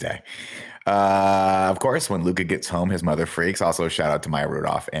the next day. Of course, when Luca gets home, his mother freaks. Also, a shout out to Maya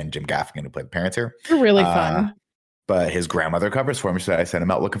Rudolph and Jim Gaffigan who played the parents here. They're really fun. But his grandmother covers for him. So I sent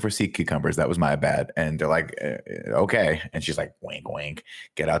him out looking for sea cucumbers. That was my bad. And they're like, okay. And she's like, wink, wink.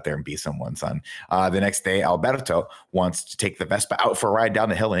 Get out there and be someone, son. The next day, Alberto wants to take the Vespa out for a ride down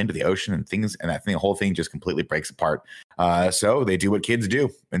the hill and into the ocean and things. And the whole thing just completely breaks apart. So they do what kids do.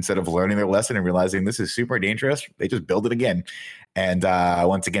 Instead of learning their lesson and realizing this is super dangerous, they just build it again. And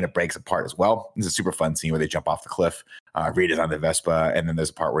once again, it breaks apart as well. This is a super fun scene where they jump off the cliff, Reed is on the Vespa, and then there's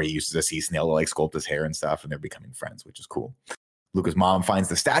a part where he uses a sea snail to like sculpt his hair and stuff, and they're becoming friends, which is cool. Luca's mom finds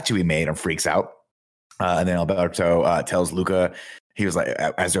the statue he made and freaks out. And then Alberto tells Luca, he was like,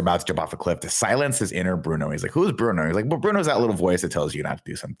 as they're about to jump off a cliff, to silence his inner Bruno. He's like, who's Bruno? He's like, well, Bruno's that little voice that tells you not to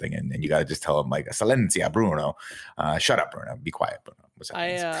do something. And you got to just tell him, like, silencia, Bruno. Shut up, Bruno. Be quiet, Bruno.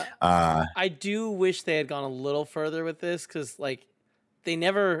 I do wish they had gone a little further with this, because, like, they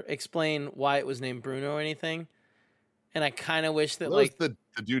never explain why it was named Bruno or anything. And I kind of wish that, like, the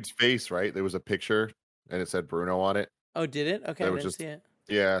dude's face, right? There was a picture and it said Bruno on it. Oh, did it? Okay, I didn't see it.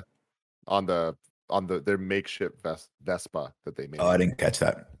 Yeah, on their makeshift Vespa that they made. Oh, I didn't catch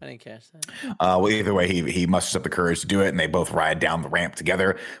that. Well, either way, he musters up the courage to do it, and they both ride down the ramp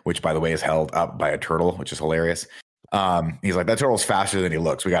together, which, by the way, is held up by a turtle, which is hilarious. He's like, that turtle's faster than he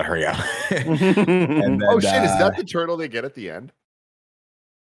looks. We got to hurry up. And then, oh shit! Is that the turtle they get at the end?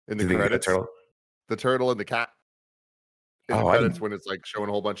 In the credits, the turtle and the cat. In the credits, when it's like showing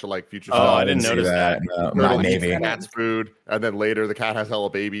a whole bunch of like future stuff. Oh, I didn't notice that. Not maybe. The cat's food, and then later the cat has hella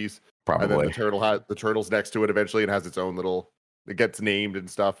babies. Probably. And then the turtle's next to it eventually and has its own little. It gets named and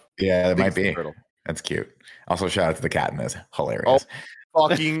stuff. Yeah, that might be. That's cute. Also, shout out to the cat in this. Hilarious. Oh,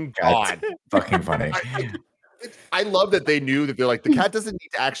 fucking god, fucking funny. I love that they knew that they're like, the cat doesn't need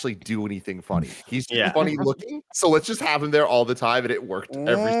to actually do anything funny. He's funny looking, so let's just have him there all the time, and it worked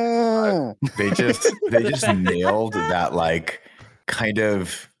every single time. They just nailed that, like, kind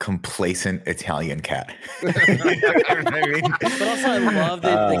of complacent Italian cat. But also, I love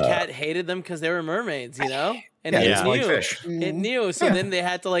that the cat hated them because they were mermaids, you know, and it knew. Like fish. It knew, so then they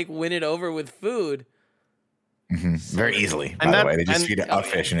had to like win it over with food. Mm-hmm. Very easily, by the way. They just feed it a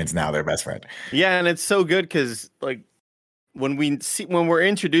fish, and it's now their best friend. Yeah, and it's so good because, like, when we're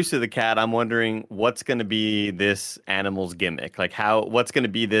introduced to the cat, I'm wondering what's going to be this animal's gimmick. Like, what's going to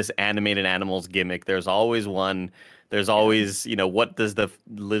be this animated animal's gimmick? There's always one. There's always, what does the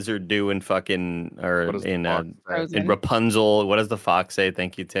lizard do in fucking in Rapunzel? What does the fox say?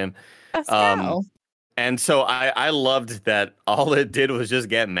 Thank you, Tim. And so I loved that all it did was just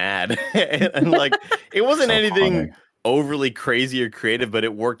get mad. and like, it wasn't anything overly crazy or creative, but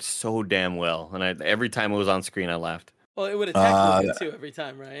it worked so damn well. And every time it was on screen, I laughed. Well, it would attack Luca too every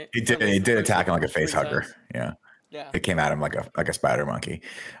time, right? It did attack him like a face hugger. Yeah. Yeah. It came at him like a spider monkey.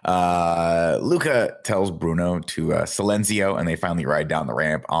 Luca tells Bruno to silenzio, and they finally ride down the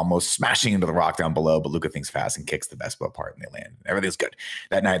ramp, almost smashing into the rock down below. But Luca thinks fast and kicks the Vespa apart, and they land. Everything's good.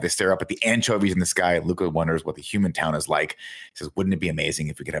 That night, they stare up at the anchovies in the sky. Luca wonders what the human town is like. He says, wouldn't it be amazing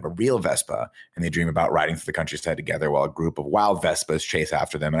if we could have a real Vespa? And they dream about riding through the countryside together while a group of wild Vespas chase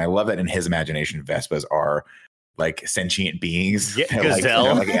after them. And I love that in his imagination, Vespas are like sentient beings,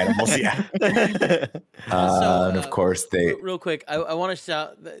 gazelle, like animals. Yeah. And of course, they. Real quick, I want to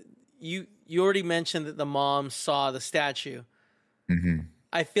shout that you already mentioned that the mom saw the statue. Mm-hmm.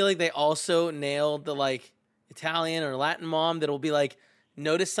 I feel like they also nailed the like Italian or Latin mom that will be like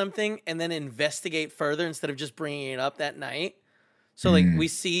notice something and then investigate further instead of just bringing it up that night. So like we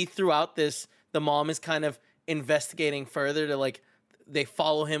see throughout this, the mom is kind of investigating further to like they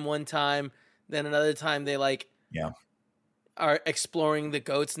follow him one time, then another time they like. Yeah, are exploring the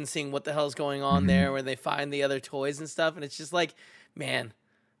goats and seeing what the hell's going on there, where they find the other toys and stuff, and it's just like, man,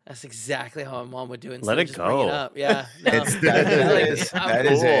 that's exactly how my mom would do it. Let it go. Up. Yeah, no.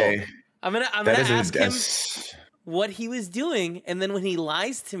 I'm gonna ask him what he was doing, and then when he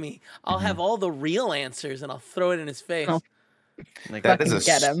lies to me, I'll have all the real answers, and I'll throw it in his face. Oh. Like, that is a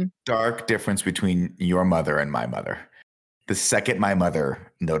stark difference between your mother and my mother. The second my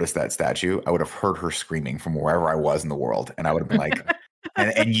mother noticed that statue, I would have heard her screaming from wherever I was in the world. And I would have been like,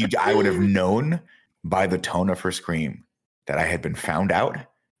 I would have known by the tone of her scream that I had been found out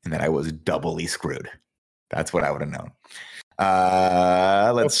and that I was doubly screwed. That's what I would have known.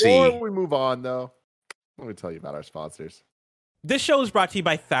 Let's see. Before we move on, though, let me tell you about our sponsors. This show is brought to you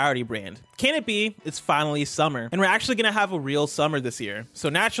by Faherty brand. Can it be? It's finally summer, and we're actually going to have a real summer this year. So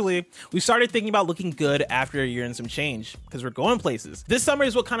naturally, we started thinking about looking good after a year and some change, because we're going places. This summer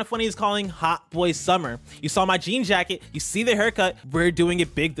is what Kinda Funny is calling Hot Boy Summer. You saw my jean jacket, you see the haircut, we're doing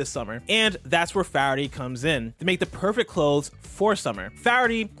it big this summer. And that's where Faherty comes in, to make the perfect clothes for summer.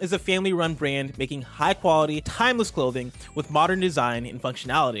 Faherty is a family-run brand making high-quality, timeless clothing with modern design and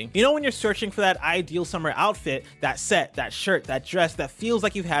functionality. You know when you're searching for that ideal summer outfit, that set, that shirt, that dress that feels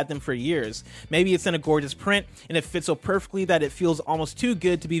like you've had them for years. Maybe it's in a gorgeous print and it fits so perfectly that it feels almost too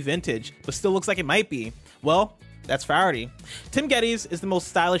good to be vintage, but still looks like it might be. Well, that's Faherty. Tim Geddes is the most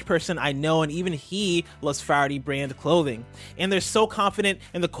stylish person I know, and even he loves Faherty brand clothing. And they're so confident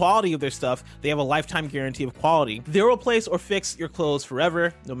in the quality of their stuff, they have a lifetime guarantee of quality. They'll replace or fix your clothes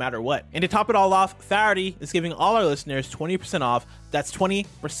forever, no matter what. And to top it all off, Faherty is giving all our listeners 20% off. That's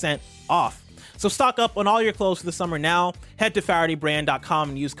 20% off. So stock up on all your clothes for the summer now. Head to FaradyBrand.com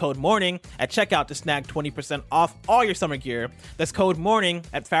and use code MORNING at checkout to snag 20% off all your summer gear. That's code MORNING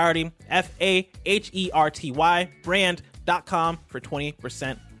at Faraday, FAHERTY, brand.com for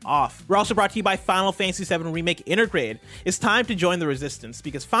 20% off. We're also brought to you by Final Fantasy VII Remake Intergrade. It's time to join the resistance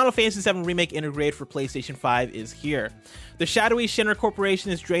because Final Fantasy VII Remake Intergrade for PlayStation 5 is here. The shadowy Shinra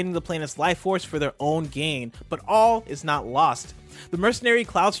Corporation is draining the planet's life force for their own gain, but all is not lost. The mercenary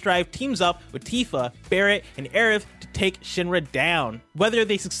Cloudstrife teams up with Tifa, Barret, and Aerith to take Shinra down. Whether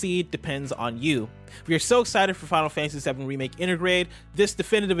they succeed depends on you. We are so excited for Final Fantasy VII Remake Intergrade. This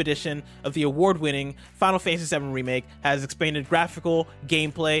definitive edition of the award-winning Final Fantasy VII Remake has expanded graphical,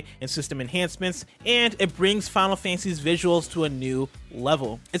 gameplay, and system enhancements, and it brings Final Fantasy's visuals to a new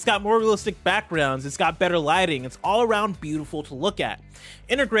level. It's got more realistic backgrounds, it's got better lighting, it's all around beautiful to look at.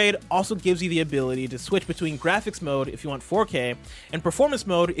 Intergrade also gives you the ability to switch between graphics mode if you want 4K, and performance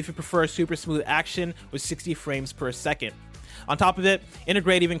mode if you prefer super smooth action with 60 frames per second. On top of it,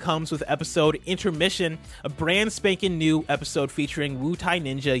 Intergrade even comes with episode Intermission, a brand spanking new episode featuring Wutai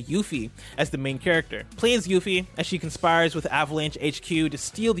Ninja Yuffie as the main character. Play as Yuffie as she conspires with Avalanche HQ to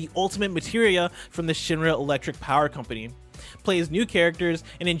steal the ultimate materia from the Shinra Electric Power Company. Play as new characters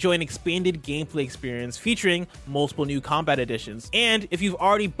and enjoy an expanded gameplay experience featuring multiple new combat additions. And if you've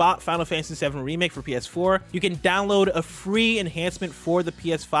already bought Final Fantasy VII Remake for PS4, you can download a free enhancement for the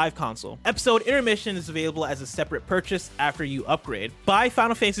PS5 console. Episode Intermission is available as a separate purchase after you upgrade. Buy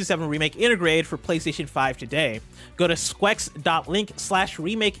Final Fantasy VII Remake Intergrade for PlayStation 5 today. Go to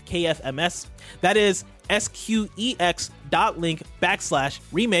squex.link/remakekfms. That is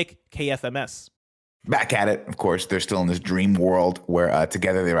squex.link/remakekfms. Back at it, of course, they're still in this dream world where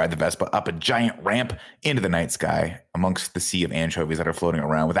together they ride the Vespa up a giant ramp into the night sky amongst the sea of anchovies that are floating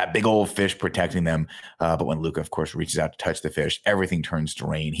around with that big old fish protecting them. But when Luca, of course, reaches out to touch the fish, everything turns to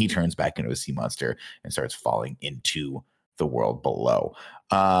rain. He turns back into a sea monster and starts falling into the world below.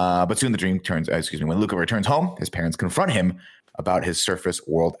 But soon the dream turns, when Luca returns home, his parents confront him about his surface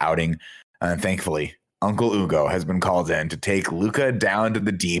world outing. And thankfully, Uncle Ugo has been called in to take Luca down to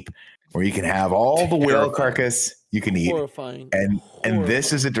the deep, where you can have all the whale carcass you can eat. Horrifying. And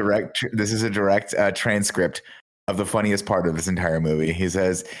this is a direct transcript of the funniest part of this entire movie. He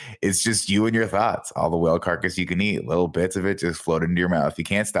says, it's just you and your thoughts. All the whale carcass you can eat. Little bits of it just float into your mouth. You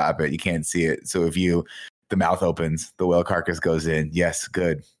can't stop it. You can't see it. So if the mouth opens, the whale carcass goes in. Yes,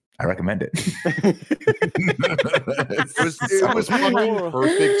 good. I recommend it. It was fucking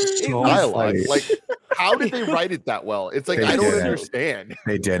perfect dialogue. Like, how did they write it that well? It's like, I don't understand.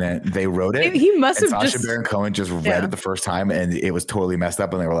 They didn't. They wrote it. He must have Sacha Baron Cohen just read it the first time, and it was totally messed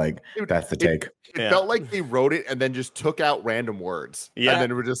up. And they were like, "That's the take." It felt like they wrote it and then just took out random words. Yeah. And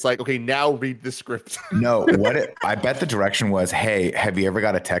then we're just like, okay, now read the script. No, I bet the direction was, hey, have you ever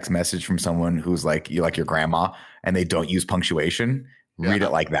got a text message from someone who's like your grandma and they don't use punctuation? Read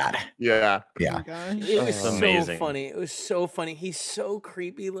it like that. Yeah. Yeah. It was so funny. It was so funny. He's so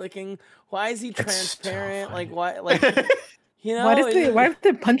creepy looking. Why is he transparent? So why? Like, you know, why did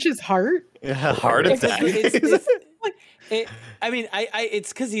they punch his heart? Yeah, heart attack.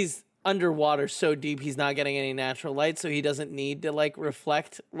 It's because he's underwater so deep he's not getting any natural light, so he doesn't need to like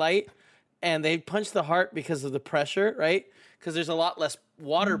reflect light. And they punch the heart because of the pressure, right? Because there's a lot less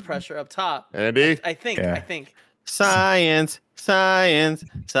water pressure up top. Andy, I think. Science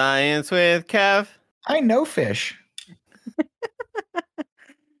with Kev. I know fish.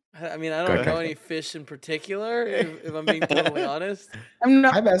 I mean, I don't know any fish in particular, if I'm being totally honest. I'm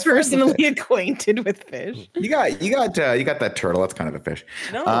not personally acquainted with fish. You got that turtle. That's kind of a fish.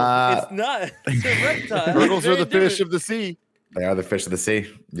 No, it's not. It's a reptile. Turtles are the fish of the sea. They are the fish of the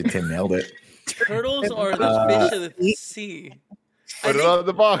sea. Tim nailed it. Turtles are the fish of the sea. Put it on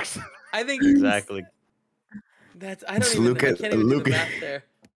the box. I think exactly. I can't even do the math there.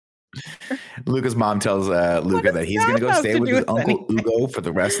 Luca's mom tells Luca that he's going to go stay with his Uncle Ugo for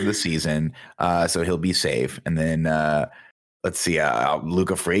the rest of the season, so he'll be safe. And then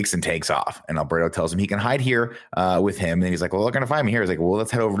Luca freaks and takes off. And Alberto tells him he can hide here with him. And he's like, well, they're going to find me here. He's like, well,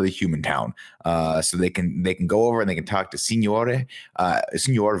 let's head over to the human town. So they can go over and they can talk to Signor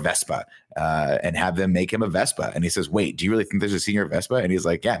Vespa and have them make him a Vespa. And he says, wait, do you really think there's a Senior Vespa? And he's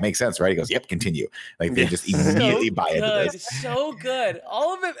like, yeah, it makes sense, right? He goes, yep, continue. Like they just immediately buy into this. So good.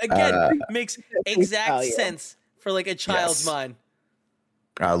 All of it, again, makes exact sense for like a child's mind.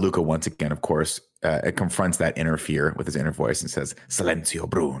 Luca, once again, of course, confronts that inner fear with his inner voice and says, Silenzio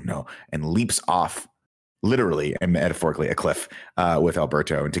Bruno, and leaps off, literally and metaphorically, a cliff with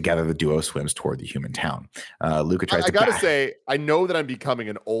Alberto. And together the duo swims toward the human town. Luca tries to... I gotta say, I know that I'm becoming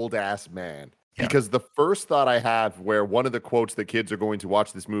an old-ass man, Because the first thought I have, where one of the quotes that kids are going to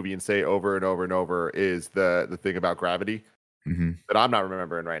watch this movie and say over and over and over, is the thing about gravity that I'm not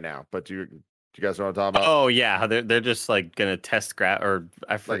remembering right now. But do you guys know what I'm talking about? Oh yeah, they're just like gonna test or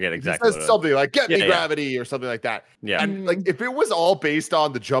I forget exactly. He says something like "get me gravity" or something like that. Yeah, and like if it was all based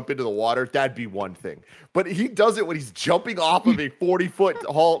on the jump into the water, that'd be one thing. But he does it when he's jumping off of a 40-foot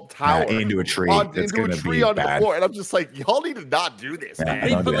tall tower into a tree. Into a tree onto the floor, and I'm just like, y'all need to not do this,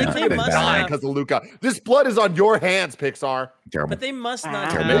 man. But like, they must die because of Luca. This blood is on your hands, Pixar. Terrible. But they must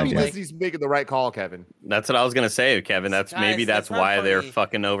not have. Maybe Disney's making the right call, Kevin. That's what I was gonna say, Kevin. That's why they're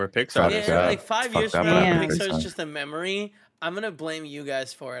fucking over Pixar. Yeah, like 5 years from now, Pixar's just a memory. I'm gonna blame you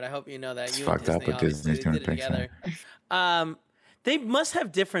guys for it. I hope you know that. You fucked up with Disney's doing it together. They must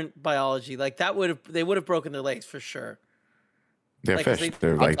have different biology. Like they would have broken their legs for sure. They're fish.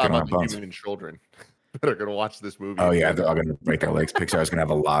 They're like they don't have bones. Human children that are gonna watch this movie. Oh yeah, they're all gonna break their legs. Pixar's gonna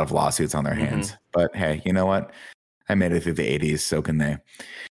have a lot of lawsuits on their hands. But hey, you know what? I made it through the 80s, so can they.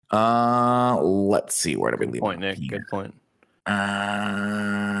 Let's see, where do we leave? Point, Nick. Good point.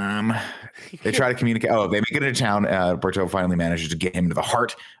 They try to communicate. Oh, they make it into town. Berto finally manages to get him to the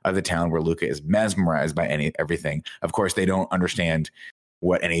heart of the town, where Luca is mesmerized by everything. Of course, they don't understand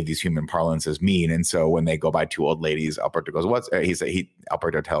what any of these human parlances mean, and so when they go by two old ladies, Alberto goes, "What's?"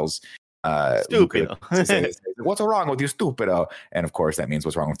 Alberto tells Stupido. What's wrong with you, stupido? And of course that means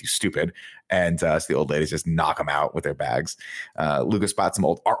what's wrong with you, stupid. And so the old ladies just knock them out with their bags. Luca spots some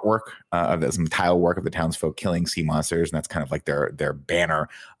old artwork some tile work of the townsfolk killing sea monsters, and that's kind of like their banner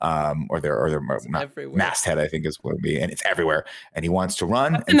or their masthead, I think is what it would be, and it's everywhere. And he wants to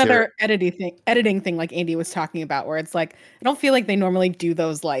run. That's another editing thing like Andy was talking about, where it's like I don't feel like they normally do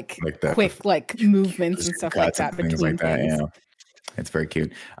those like quick like movements and stuff like that between things. Yeah. It's very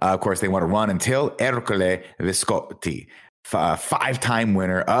cute. Of course, they want to run until Ercole Viscotti, 5-time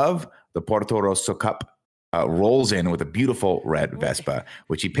winner of the Porto Rosso Cup, rolls in with a beautiful red Vespa,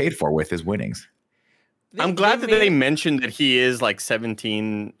 which he paid for with his winnings. I'm glad that they mentioned that he is like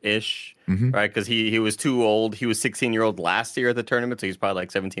 17-ish, right? Because he was too old. He was 16-year-old last year at the tournament, so he's probably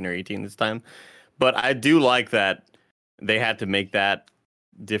like 17 or 18 this time. But I do like that they had to make that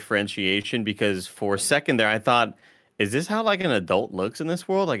differentiation, because for a second there, I thought, is this how like an adult looks in this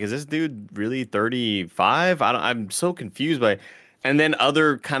world? Like, is this dude really 35? I'm so confused by it. And then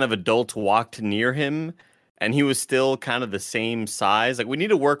other kind of adults walked near him, and he was still kind of the same size. Like, we need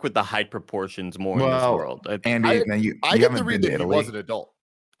to work with the height proportions more in this world. Andy, I get the read that he was an adult.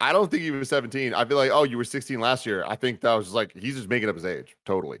 I don't think he was 17. I feel like, oh, you were 16 last year. I think that was just like, he's just making up his age.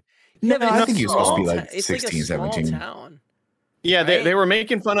 Totally. No, I think he was supposed to be like 16, 17. Town. Yeah, they were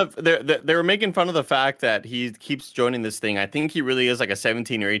making fun of they were making fun of the fact that he keeps joining this thing. I think he really is like a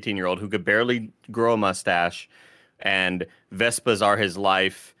 17 or 18-year-old who could barely grow a mustache, and Vespas are his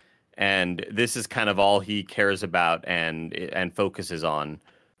life, and this is kind of all he cares about and focuses on.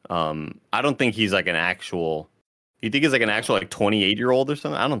 I don't think he's like an actual. You think he's like an actual like 28-year-old or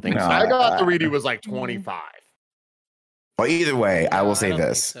something? I don't think so. I got the read he was like 25. Well, either way, I will say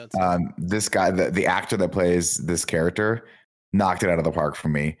this: so, this guy, the actor that plays this character, knocked it out of the park for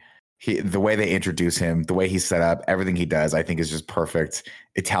me. The way they introduce him, the way he's set up, everything he does, I think is just perfect.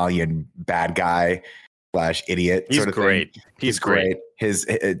 Italian bad guy / idiot. He's sort of great. Thing. He's great. His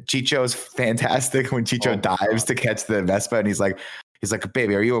Chicho's fantastic when Chicho dives to catch the Vespa, and he's like,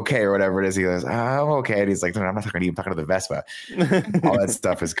 baby, are you okay? Or whatever it is. He goes, I'm okay. And he's like, no, I'm not talking to you. I'm talking to the Vespa. All that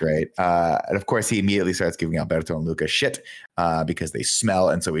stuff is great. And of course, he immediately starts giving Alberto and Luca shit because they smell.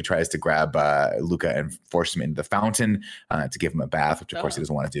 And so he tries to grab Luca and force him into the fountain to give him a bath, which of course he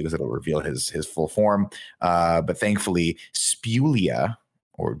doesn't want to do because it'll reveal his full form. But thankfully, Spulia,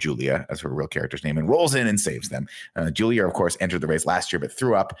 or Julia, as her real character's name, and rolls in and saves them. Julia, of course, entered the race last year, but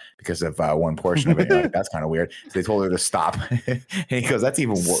threw up because of one portion of it. Like, that's kind of weird. So they told her to stop. And he goes, that's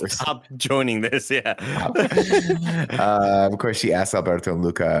even worse. Stop joining this, yeah. Of course, she asks Alberto and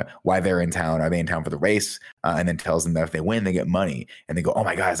Luca why they're in town. Are they in town for the race? And then tells them that if they win, they get money. And they go, oh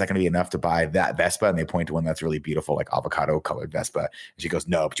my God, is that going to be enough to buy that Vespa? And they point to one that's really beautiful, like avocado-colored Vespa. And she goes,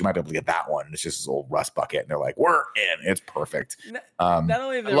 no, but you might be able to get that one. And it's just this old rust bucket. And they're like, we're in. It's perfect.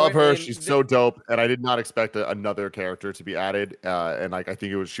 I love her. She's so dope, and I did not expect another character to be added. And like I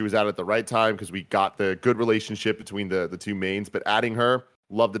think she was added at the right time because we got the good relationship between the two mains. But adding her,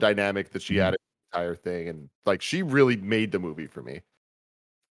 love the dynamic that she added to the entire thing, and like she really made the movie for me.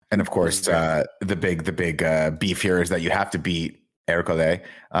 And of course, the big beef here is that you have to beat Ercole,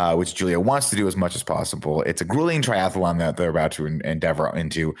 which Julia wants to do as much as possible. It's a grueling triathlon that they're about to endeavor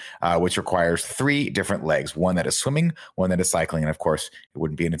into, which requires 3 different legs: one that is swimming, one that is cycling, and of course, it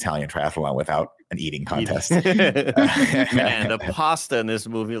wouldn't be an Italian triathlon without an eating contest. Man, the pasta in this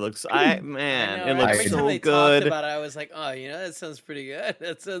movie looks. It looks every time so they good. talked about it, I was like, oh, that sounds pretty good.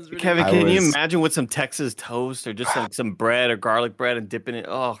 That sounds pretty Kevin, good. can you imagine with some Texas toast or just some bread or garlic bread and dipping it?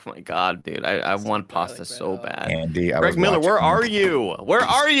 Oh my god, dude, I want pasta so bad. Andy, Greg Miller, where are you? Where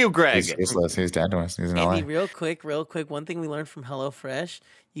are you, Greg? He's down to us. He's in LA. Andy, real quick. One thing we learned from HelloFresh: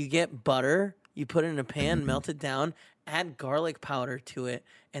 you get butter, you put it in a pan, melt it down, add garlic powder to it,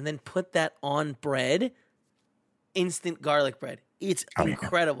 and then put that on bread. Instant garlic bread. It's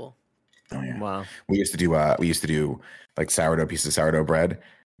incredible. Oh, yeah. Wow. We used to do like sourdough pieces of sourdough bread,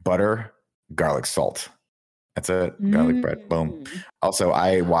 butter, garlic salt. That's it. Garlic bread. Boom. Also,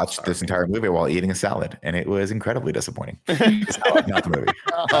 I watched this entire movie while eating a salad, and it was incredibly disappointing. The salad, not the movie.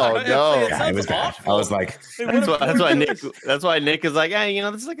 Oh no! Yeah, it was bad. I was like, that's why Nick is like,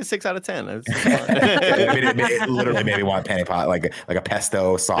 this is like a 6 out of 10. it literally made me want penne pot, like a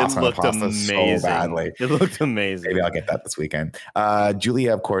pesto sauce on a pasta amazing. So badly. It looked amazing. Maybe I'll get that this weekend.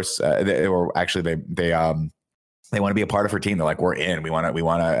 Julia, of course, they want to be a part of her team. They're like, we're in. We want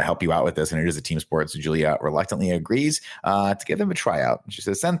to help you out with this. And it is a team sport. So Julia reluctantly agrees to give them a tryout. She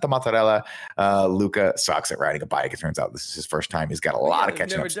says, Santa Mozzarella. Luca sucks at riding a bike. It turns out this is his first time. He's got a lot of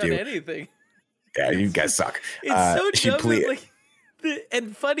catching up to do. Never done anything. Yeah, you guys suck. It's so dumb.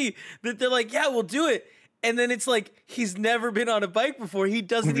 And funny that they're like, yeah, we'll do it. And then it's like, he's never been on a bike before. He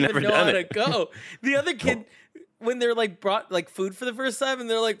doesn't even know how to go. The other kid... When they're like brought like food for the first time and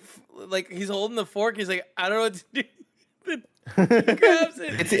they're like he's holding the fork, he's like, I don't know what to do. He grabs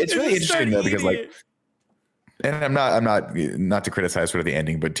it. It's really interesting though, because and I'm not to criticize sort of the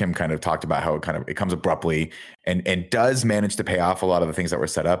ending, but Tim kind of talked about how it comes abruptly and does manage to pay off a lot of the things that were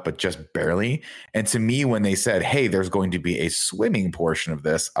set up, but just barely. And to me, when they said, hey, there's going to be a swimming portion of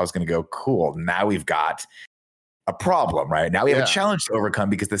this, I was going to go, cool. Now we've got a problem, right? Now we have a challenge to overcome,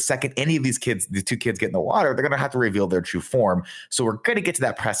 because the second any of these kids, the two kids get in the water, they're going to have to reveal their true form. So we're going to get to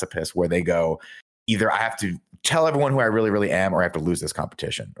that precipice where they go, either I have to tell everyone who I really, really am, or I have to lose this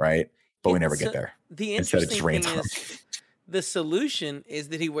competition, right? But we never get there. The interesting thing is the solution is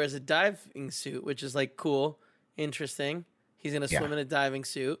that he wears a diving suit, which is like cool, interesting. He's going to swim in a diving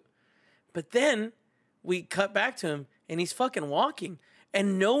suit. But then we cut back to him and he's fucking walking.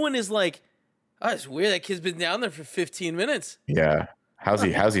 And no one is like, oh, it's weird. That kid's been down there for 15 minutes. Yeah. How's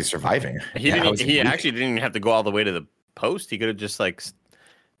he surviving? He actually didn't even have to go all the way to the post. He could have just like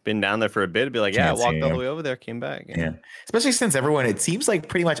been down there for a bit and be like, I walked all the way over there, came back. Yeah. Especially since it seems like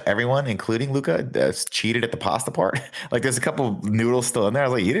pretty much everyone, including Luca, cheated at the pasta part. Like there's a couple noodles still in there. I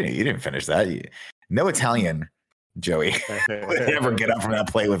was like, you didn't finish that. No Italian Joey would never get up from that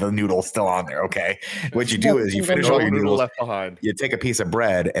plate with a noodle still on there. Okay, what you do is you finish all your noodles left behind. You take a piece of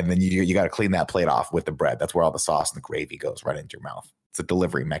bread and then you got to clean that plate off with the bread. That's where all the sauce and the gravy goes right into your mouth. It's a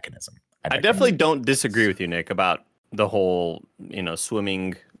delivery mechanism. I definitely don't disagree with you, Nick, about the whole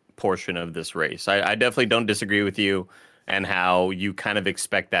swimming portion of this race. I definitely don't disagree with you and how you kind of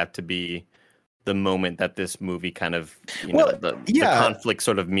expect that to be the moment that this movie kind of the conflict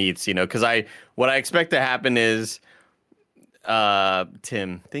sort of meets, because what I expect to happen is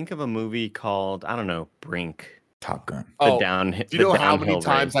Tim, think of a movie called, I don't know, Brink. Top Gun. Do you know how many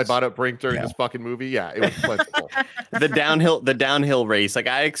times I bought up Brink during this fucking movie? Yeah, it was plentiful. the downhill race. Like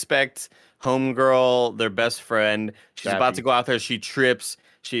I expect homegirl, their best friend, she's about to go out there, she trips.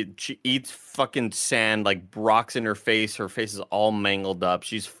 She eats fucking sand, like rocks in her face. Her face is all mangled up.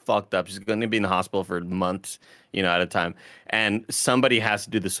 She's fucked up. She's going to be in the hospital for months, at a time. And somebody has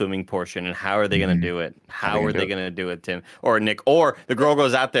to do the swimming portion. And how are they going to do it? How are they going to do it, Tim? Or Nick? Or the girl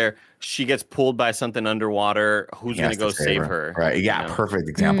goes out there. She gets pulled by something underwater. Who's going to go save her? Right. Yeah. Perfect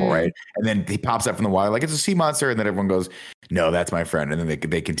example. Right. And then he pops up from the water like it's a sea monster. And then everyone goes, no, that's my friend. And then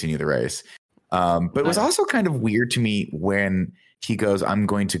they continue the race. But it was also kind of weird to me when he goes, I'm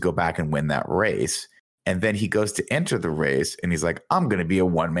going to go back and win that race. And then he goes to enter the race and he's like, I'm going to be a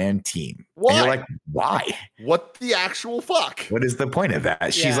one-man team. Why? And you're like, why? What the actual fuck? What is the point of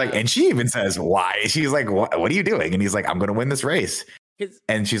that? She's like, and she even says, why? She's like, what are you doing? And he's like, I'm going to win this race.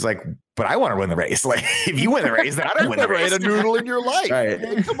 And she's like, but I want to win the race. Like, if you win the race, then I don't win the race. You've never ate a noodle in your life. Right.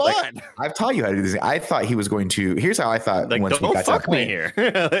 Man, come on. I've taught you how to do this. I thought he was going to, here's how I thought. Like, once don't we got fuck to me here.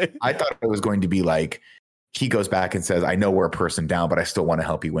 I thought it was going to be like, he goes back and says, I know we're a person down, but I still want to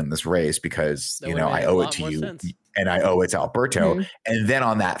help you win this race because, I owe it to you and I owe it to Alberto. Mm-hmm. And then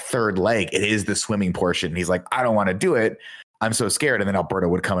on that third leg, it is the swimming portion. He's like, I don't want to do it. I'm so scared. And then Alberto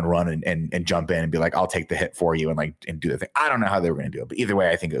would come and run and jump in and be like, I'll take the hit for you and do the thing. I don't know how they were going to do it, but either way,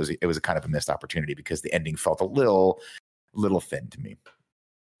 I think it was a kind of a missed opportunity because the ending felt a little thin to me.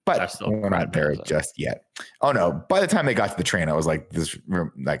 But we're not there just yet. Oh no! By the time they got to the train, I was like,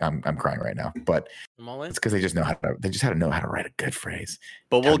 I'm crying right now. But it's because they just know how to know how to write a good phrase.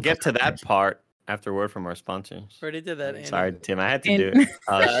 But we'll get to that part after word from our sponsors. Already did that. Andy. Sorry, Tim. I had to do it.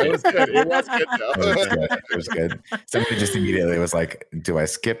 It was good. It was good. Though. It was good. Somebody just immediately was like, "Do I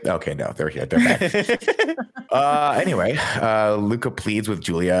skip?" Okay, no, they're here. They're back. Anyway, Luca pleads with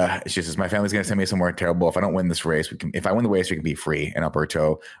Julia. She says, "My family's going to send me somewhere terrible. If I don't win this race, if I win the race, we can be free." And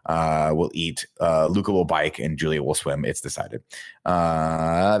Alberto will eat. Luca will bike, and Julia will swim. It's decided.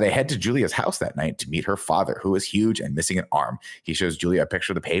 They head to Julia's house that night to meet her father, who is huge and missing an arm. He shows Julia a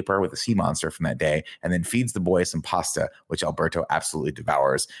picture of the paper with a sea monster from that day, and then feeds the boy some pasta, which Alberto absolutely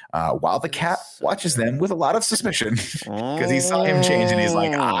devours, while the cat watches them with a lot of suspicion because he saw him change, and he's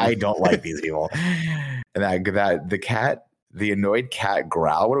like, I don't like these people. And that the cat, the annoyed cat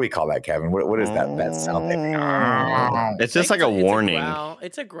growl. What do we call that, Kevin? What is that sound thing? It's just like a warning.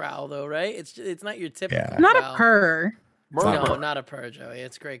 It's a growl, though, right? It's not your typical. Not growl. A purr. No, not a purr, Joey.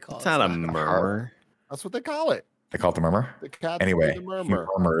 It's a great call. It's not a murmur. That's what they call it. They call it the murmur. The cat. Anyway, the murmur. he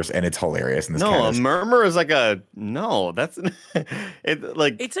murmurs, and it's hilarious. And this No, cat a murmur is like that's it.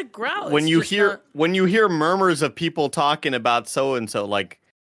 Like it's a growl. When you hear murmurs of people talking about so and so, like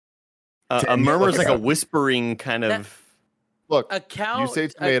a murmur is like a whispering kind of. Look, a cow. You say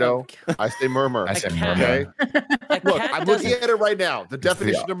tomato. I say murmur. I say murmur. Look, I'm looking at it right now. The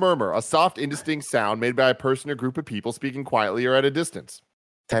definition of murmur: a soft, indistinct sound made by a person or group of people speaking quietly or at a distance.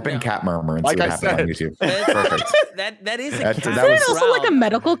 Type in cat murmur and like see what I happens said. on YouTube. Perfect. That is a cat. That Isn't it was- also like a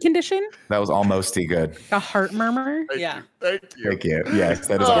medical condition? That was almost good. A heart murmur? Yeah. Thank you. Thank you. Yes,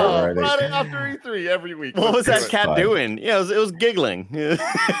 that is Oh, right. Friday after E3 every week. What was Let's that do it. cat doing? Yeah, it was giggling.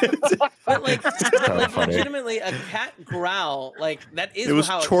 But like funny. legitimately, a cat growl, like that is It was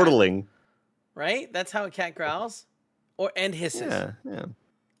how a cat- chortling. right? That's how a cat growls, and hisses. Yeah.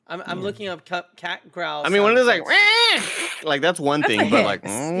 I'm looking up cat growls. I mean, when it's like that's one That's thing, a but like,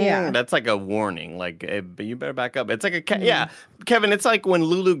 hiss. Yeah. that's like a warning. Like, but you better back up. It's like a cat. Yeah, Kevin, it's like when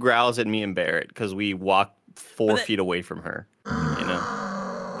Lulu growls at me and Barrett because we walk 4 feet away from her. You know.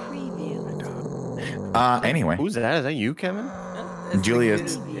 Anyway, Who's that? Is that you, Kevin?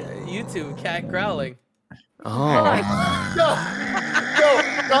 Julia's. YouTube cat growling. Oh,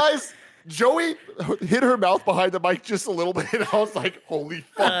 Yo, guys, Joey hit her mouth behind the mic just a little bit. And I was like, holy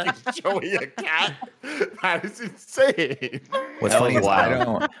fuck, is Joey a cat? That is insane. What's funny is I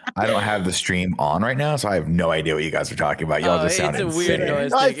don't have the stream on right now, so I have no idea what you guys are talking about. Y'all just sound it's a insane. weird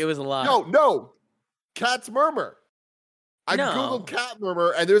noise. Guys, It was a lot. No. Cat's murmur. I No. Googled cat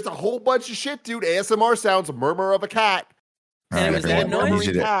murmur, and there's a whole bunch of shit, dude. ASMR sounds murmur of a cat. All And right, it was that everyone, I noise?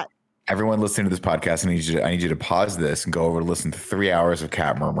 need you to- everyone listening to this podcast, I need you to pause this and go over to listen to 3 hours of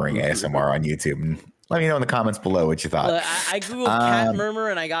cat murmuring ASMR on YouTube. And let me know in the comments below what you thought. Look, I googled cat murmur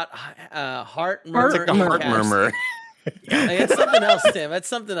and I got heart murmur. it's like the heart cats. murmur. Like, that's something else, Tim. That's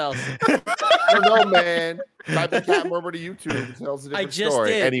something else. I don't know, man. Type in cat murmur to YouTube. It tells a different I just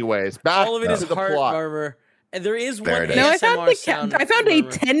story. did. Anyways, back All of it to is the heart plot. murmur. And there is There one it is. No, I ASMR found the sound. I found a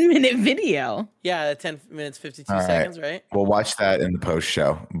murmur. 10-minute video. Yeah, 10 minutes, 52 All right. seconds, right? We'll watch that in the post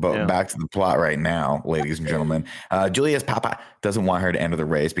show. But Yeah. back to the plot right now, ladies and gentlemen. Julia's papa doesn't want her to enter the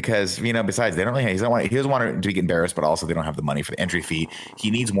race because, besides he doesn't want her to get embarrassed, but also they don't have the money for the entry fee. He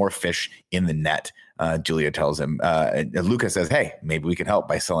needs more fish in the net. Julia tells him. Luca says, "Hey, maybe we can help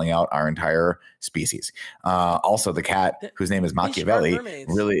by selling out our entire species." Also, the cat, whose name is Machiavelli,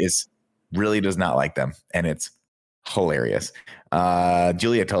 mermaids. really does not like them, and it's hilarious.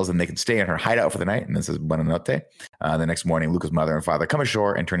 Julia tells them they can stay in her hideout for the night, and this is buonanotte. The next morning, Luca's mother and father come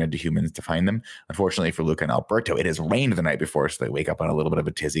ashore and turn into humans to find them. Unfortunately for Luca and Alberto, it has rained the night before, so they wake up on a little bit of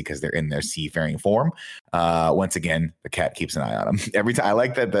a tizzy because they're in their seafaring form. Once again, the cat keeps an eye on them. Every time, I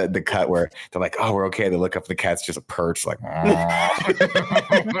like that the cut where they're like, "Oh, we're okay." They look up, the cat's just a perch, like,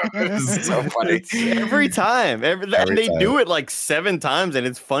 this is so funny. It's every time. And they do it like 7 times, and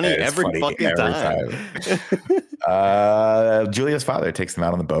it's funny It's every funny fucking time. Julia's father takes them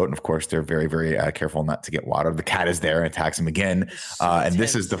out on the boat, and of course, they're very, very careful not to get water. The cat is there and attacks him again. And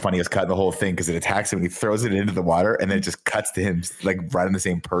this is the funniest cut in the whole thing because it attacks him and he throws it into the water, and then it just cuts to him like right on the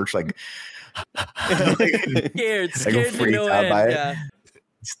same perch, like Scared to freaked no out by end. it. Yeah.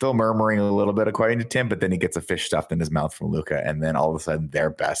 still murmuring a little bit, according to Tim. But then he gets a fish stuffed in his mouth from Luca, and then all of a sudden they're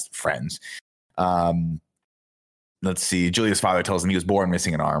best friends. let's see. Julia's father tells him he was born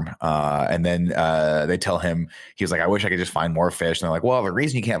missing an arm. And then they tell him, he was like, I wish I could just find more fish. And they're like, well, the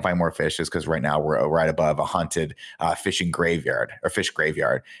reason you can't find more fish is because right now we're right above a haunted fish graveyard.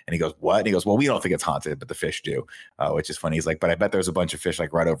 And he goes, what? And he goes, well, we don't think it's haunted, but the fish do, which is funny. He's like, but I bet there's a bunch of fish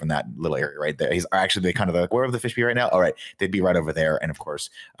like right over in that little area right there. He's actually, they kind of like, where would the fish be right now? All right, they'd be right over there. And of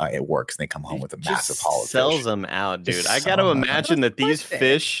course, it works. And they come home with a massive haul of sells fish. them out, dude. Just I got to imagine that these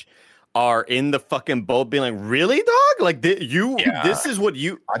fish are in the fucking boat being like, really, dog? Like this is what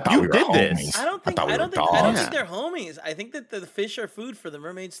you did this. I don't think they're homies. I think that the fish are food for the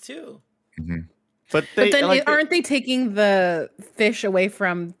mermaids too. Mm-hmm. But then aren't they taking the fish away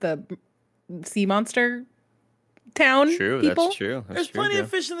from the sea monster town? True, people? That's true. There's plenty of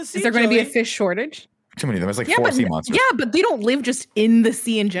fish in the sea. Is there going to be a fish shortage? Too many of them. There's like 4 sea monsters. Yeah, but they don't live just in the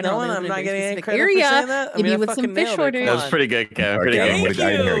sea in general. No, I'm not getting any credit area. for saying that. Maybe with some fish shortage. That was pretty good, Kevin. Pretty Thank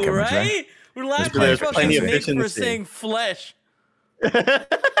good. you, right? We're laughing There's at plenty of fucking fish Nick in the for sea. saying flesh. Ew,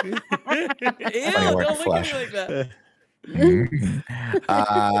 like don't look flesh. at me like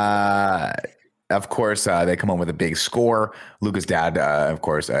that. Of course, they come home with a big score. Luca's dad, of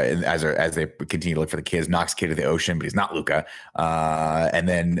course, as they continue to look for the kids, knocks Kid to the ocean, but he's not Luca. And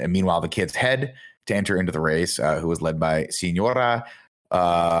then, meanwhile, the kids head to enter into the race, who was led by Signora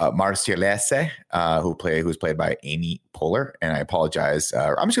Marcialese, who's played by Amy Poehler. And I apologize.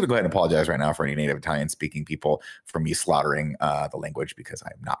 I'm just going to go ahead and apologize right now for any native Italian-speaking people for me slaughtering the language because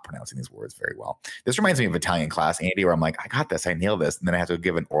I'm not pronouncing these words very well. This reminds me of Italian class, Andy, where I'm like, I got this, I nailed this, and then I have to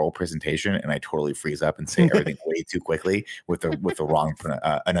give an oral presentation, and I totally freeze up and say everything way too quickly with the wrong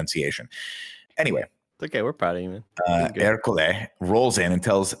enunciation. Anyway. Okay, we're proud of you, man. Ercole rolls in and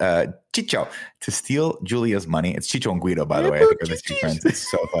tells Ciccio to steal Julia's money. It's Ciccio and Guido, by the way. I think they're the two friends.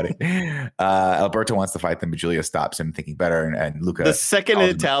 It's so funny. Alberto wants to fight them, but Julia stops him, thinking better. And Luca, the second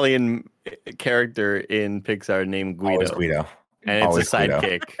Italian character in Pixar named Guido. Always Guido. And it's Always a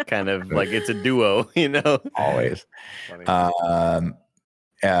sidekick, kind of like it's a duo, you know? Always.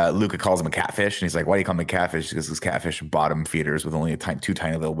 Luca calls him a catfish, and he's like, why do you call him a catfish? Because those catfish are bottom feeders with only two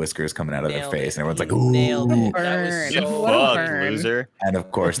tiny little whiskers coming out of their face. And everyone's like, ooh. Nailed it. That was so fucked, loser. And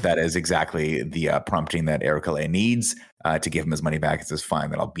of course, that is exactly the prompting that Ercole needs to give him his money back. It says, fine,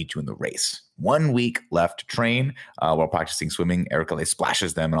 then I'll beat you in the race. 1 week left to train. While practicing swimming, Ercole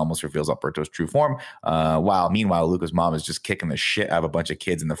splashes them and almost reveals Alberto's true form. Meanwhile, Luca's mom is just kicking the shit out of a bunch of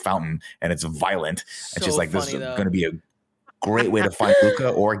kids in the fountain, and it's violent. And she's like, this is going to be a great way to find Luca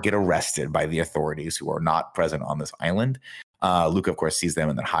or get arrested by the authorities who are not present on this island. Luca, of course, sees them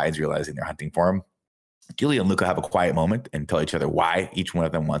and then hides, realizing they're hunting for him. Julia and Luca have a quiet moment and tell each other why each one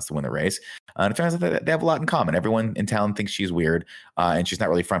of them wants to win the race. And it turns out that they have a lot in common. Everyone in town thinks she's weird, and she's not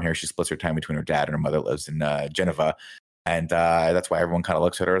really from here. She splits her time between her dad and her mother lives in Geneva. And that's why everyone kind of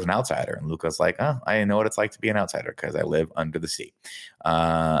looks at her as an outsider. And Luca's like, oh, I know what it's like to be an outsider because I live under the sea.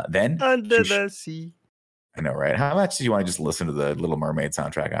 Then under the sea. I know, right? How much do you want to just listen to the Little Mermaid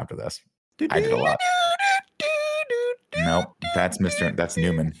soundtrack after this? I did a lot. Nope, that's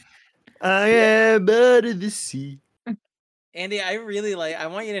Newman. I am under the sea. Andy, I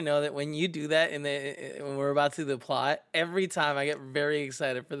want you to know that when you do that when we're about to do the plot, every time I get very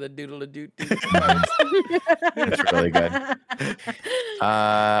excited for the doodle-a-doot. That's really good.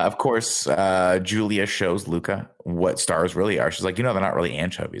 Of course, Julia shows Luca what stars really are. She's like, they're not really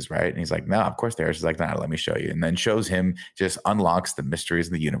anchovies, right? And he's like, no, of course they are. She's like, nah, let me show you. And then shows him, just unlocks the mysteries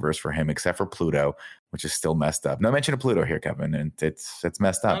of the universe for him, except for Pluto, which is still messed up. No mention of Pluto here, Kevin, and it's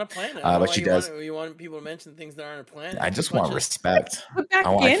messed up. Not a planet. But she does. You want people to mention things that aren't a planet. I just want respect.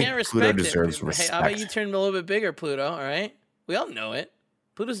 I think Pluto deserves respect. Hey, how about you turn a little bit bigger, Pluto? All right, we all know it.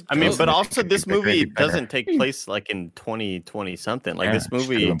 Pluto's. I mean, but also this movie doesn't take place like in 2020 something. Like this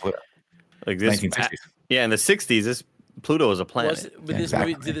movie, like this 1960s. Yeah, in the 60s, this Pluto was a planet. This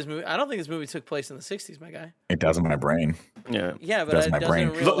movie? I don't think this movie took place in the 60s, my guy. It does in my brain. Yeah, but it doesn't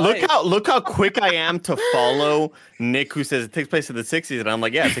in real look how quick I am to follow Nick, who says it takes place in the 60s, and I'm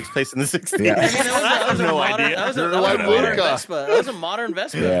like, yeah, it takes place in the 60s. Yeah. I mean, that was no idea. That was a modern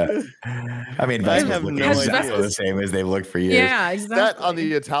Vespa. Yeah. I mean, Vespa's looking exactly the same as they've looked for years. Yeah, exactly. That on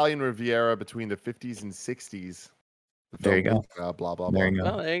the Italian Riviera between the 50s and 60s. There you go. Blah, blah, blah. There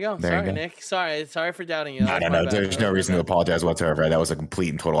you go. Sorry, Nick. Sorry for doubting you. No. There's no reason to apologize whatsoever. That was a complete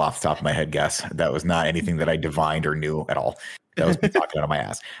and total off the top of my head guess. That was not anything that I divined or knew at all. That was me talking out of my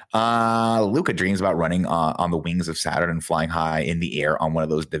ass. Luca dreams about running on the wings of Saturn and flying high in the air on one of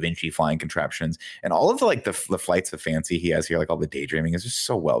those Da Vinci flying contraptions. And all of the flights of fancy he has here, like all the daydreaming, is just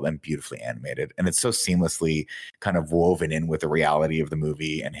so well and beautifully animated. And it's so seamlessly kind of woven in with the reality of the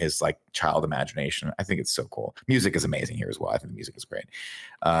movie and his like child imagination. I think it's so cool. Music is amazing here as well. I think the music is great.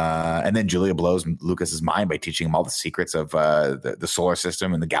 And then Julia blows Lucas's mind by teaching him all the secrets of the solar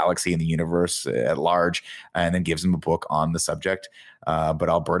system and the galaxy and the universe at large, and then gives him a book on the subject. But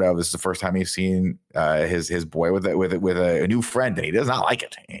Alberto, this is the first time he's seen his boy with a new friend, and he does not like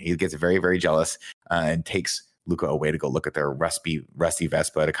it. He gets very, very jealous and takes Luca away to go look at their rusty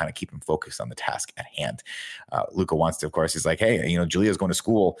Vespa to kind of keep him focused on the task at hand. Luca wants to, of course, he's like, hey, Julia's going to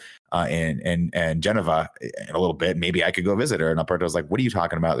school in Geneva in a little bit. Maybe I could go visit her. And Alberto's like, what are you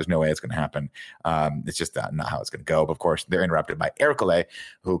talking about? There's no way it's going to happen. It's just not how it's going to go. But of course, they're interrupted by Ercole,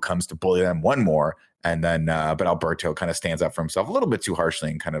 who comes to bully them one more. And then, but Alberto kind of stands up for himself a little bit too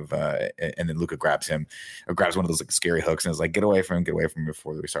harshly, and kind of, and then Luca grabs one of those like scary hooks, and is like, get away from him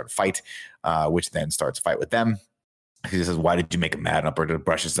before we start a fight, which then starts a fight with them. He says, why did you make him mad? And Alberto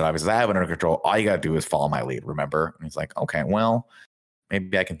brushes it off. He says, I have it under control. All you got to do is follow my lead, remember? And he's like, okay, well,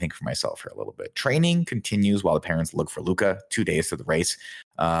 maybe I can think for myself here a little bit. Training continues while the parents look for Luca. 2 days to the race.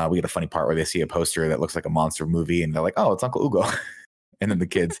 We get a funny part where they see a poster that looks like a monster movie, and they're like, oh, it's Uncle Ugo. And then the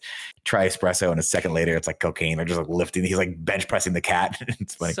kids try espresso, and a second later, it's like cocaine. They're just like lifting. He's like bench pressing the cat.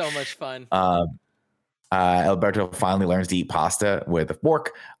 It's funny. So much fun. Alberto finally learns to eat pasta with a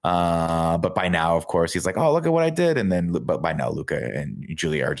fork. But by now, of course, he's like, oh, look at what I did. And then, but by now, Luca and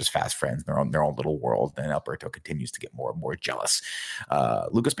Julia are just fast friends in their own little world. And Alberto continues to get more and more jealous.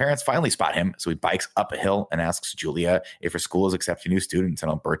 Luca's parents finally spot him. So he bikes up a hill and asks Julia if her school is accepting new students. And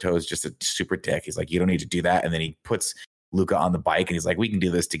Alberto is just a super dick. He's like, you don't need to do that. And then he puts Luca on the bike, and he's like, we can do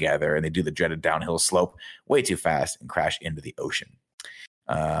this together. And they do the dreaded downhill slope way too fast and crash into the ocean,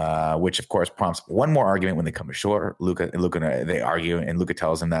 which of course prompts one more argument when they come ashore. Luca they argue, and Luca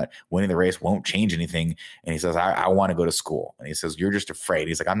tells him that winning the race won't change anything. And he says, I want to go to school. And he says, you're just afraid.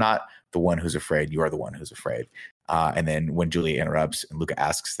 He's like, I'm not the one who's afraid. You are the one who's afraid. And then when Julia interrupts and Luca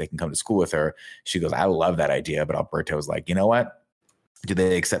asks if they can come to school with her, she goes, I love that idea. But Alberto's like, you know what? Do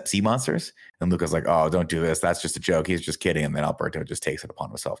they accept sea monsters? And Luca's like, oh, don't do this. That's just a joke. He's just kidding. And then Alberto just takes it upon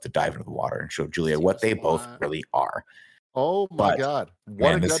himself to dive into the water and show Julia what they both really are. Oh my God.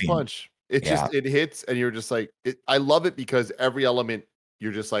 What a gut punch. It hits, and you're just like, I love it because every element,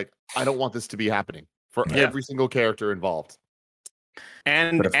 you're just like, I don't want this to be happening for every single character involved.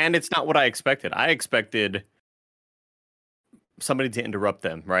 And it's not what I expected. I expected somebody to interrupt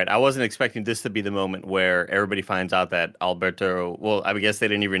them, right? I wasn't expecting this to be the moment where everybody finds out that Alberto, well, I guess they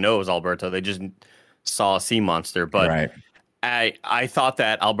didn't even know it was Alberto. They just saw a sea monster. But I thought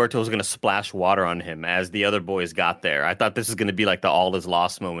that Alberto was going to splash water on him as the other boys got there. I thought this was going to be like the all is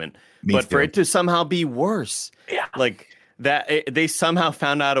lost moment. For it to somehow be worse, like that, they somehow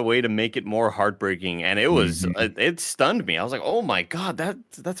found out a way to make it more heartbreaking, and it was it stunned me. I was like, oh my God,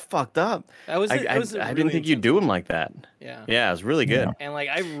 that's fucked up. I didn't think you'd do him like that. Yeah, it was really good. And like,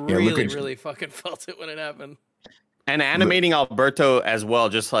 I really fucking felt it when it happened. And animating Alberto as well,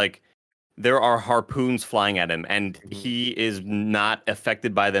 just like there are harpoons flying at him, and he is not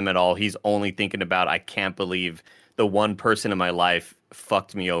affected by them at all. He's only thinking about, I can't believe the one person in my life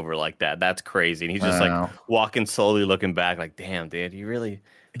fucked me over like that. That's crazy. And he's just like walking slowly, looking back, like, damn, dude, you really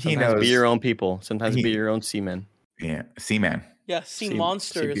sometimes be your own people. Sometimes be your own seamen. Yeah, seaman. Yeah, sea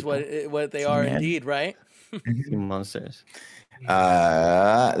monster is what they are indeed, right? Sea monsters.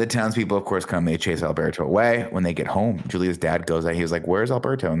 The townspeople, of course, come. They chase Alberto away. When they get home, Julia's dad goes out. He was like, where's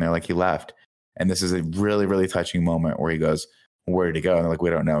Alberto? And they're like, he left. And this is a really, really touching moment where he goes, where did he go? And they're like, we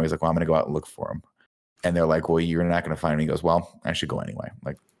don't know. He's like, well, I'm going to go out and look for him. And they're like, well, you're not going to find him. He goes, well, I should go anyway.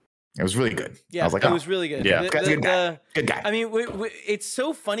 Like, it was really good. Yeah, I was like, it was really good. Yeah, good guy. I mean, it's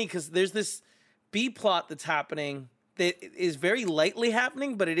so funny because there's this B plot that's happening that is very lightly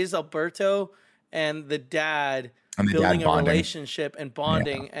happening, but it is Alberto and the dad building a relationship and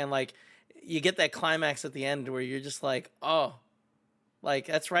bonding. And like, you get that climax at the end where you're just like, oh, like,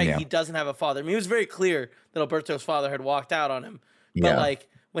 that's right. He doesn't have a father. I mean, it was very clear that Alberto's father had walked out on him. But like,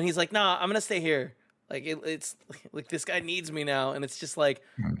 when he's like, nah, I'm going to stay here. Like, it's like, this guy needs me now. And it's just like,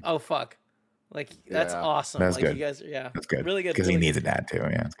 oh, fuck. Like, that's awesome. That's like, good. You guys, that's good. Really good. Because he needs a dad, too.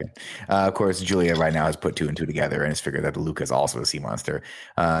 Yeah, that's good. Of course, Julia right now has put 2 and 2 together and has figured that Luca is also a sea monster.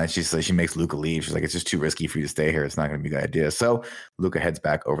 She makes Luca leave. She's like, it's just too risky for you to stay here. It's not going to be a good idea. So Luca heads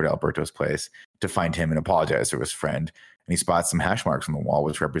back over to Alberto's place to find him and apologize to his friend. And he spots some hash marks on the wall,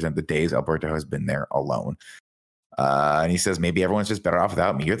 which represent the days Alberto has been there alone. And he says, maybe everyone's just better off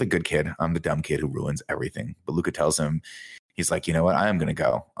without me. You're the good kid. I'm the dumb kid who ruins everything. But Luca tells him He's like, you know what? I'm going to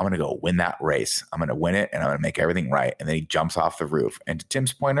go win that race. I'm going to win it and I'm going to make everything right. And then he jumps off the roof. And to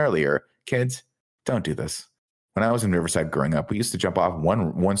Tim's point earlier, kids, don't do this. When I was in Riverside growing up, we used to jump off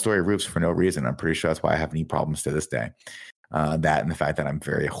one-story roofs for no reason. I'm pretty sure that's why I have knee problems to this day. That and the fact that I'm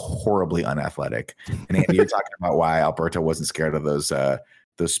very horribly unathletic. And Andy, you're talking about why Alberto wasn't scared of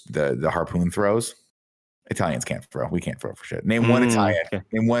the harpoon throws. Italians can't throw. We can't throw for shit. Name one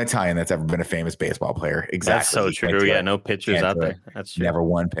Italian that's ever been a famous baseball player. Exactly. That's so true. Yeah, no pitchers out there. That's true. Never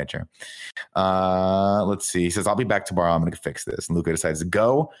one pitcher. Let's see. He says, I'll be back tomorrow. I'm going to fix this. And Luca decides to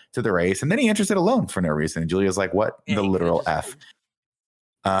go to the race. And then he enters it alone for no reason. And Julia's like, what the literal F?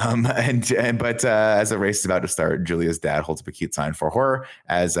 But as the race is about to start, Julia's dad holds up a cute sign for her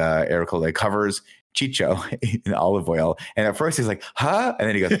as Ercole covers Chicho in olive oil. And at first he's like, huh? And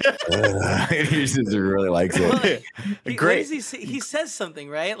then he goes, and he just really likes it. Well, Great. He says something,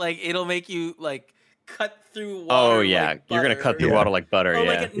 right? Like, it'll make you like cut through water. Oh, yeah. Like you're going to cut through water like butter. Oh,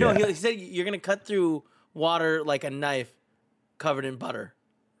 Yeah. He said you're going to cut through water like a knife covered in butter,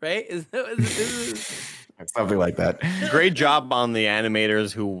 right? Something like that. Great job on the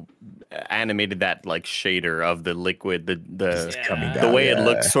animators who animated that like shader of the liquid. The way it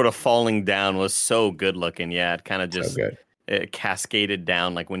looked sort of falling down was so good looking. Yeah, it kind of just it cascaded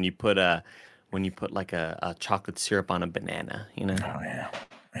down like when you put like a chocolate syrup on a banana, you know? Oh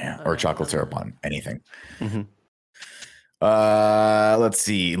yeah. Or chocolate syrup on anything. Mm-hmm. Let's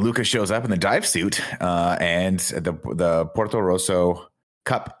see. Luca shows up in the dive suit, and the Porto Rosso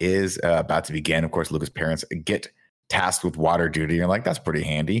Cup is about to begin. Of course, Luca's parents get tasked with water duty. You're like, that's pretty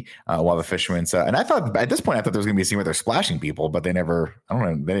handy. While the fishermen's and I thought at this point, I thought there was going to be a scene where they're splashing people, but they never. I don't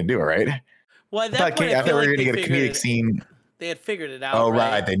know. They didn't do it, right? Well, at that point, I thought we were going to get a comedic scene. They had figured it out. Oh,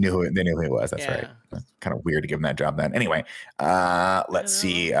 right. They knew who it was. That's right. That's kind of weird to give him that job then. Anyway, let's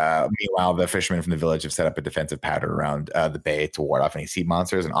see. Meanwhile, the fishermen from the village have set up a defensive pattern around the bay to ward off any sea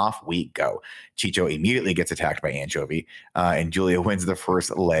monsters, and off we go. Chicho immediately gets attacked by Anchovy, and Julia wins the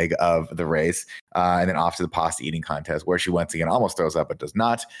first leg of the race, and then off to the pasta eating contest, where she once again almost throws up but does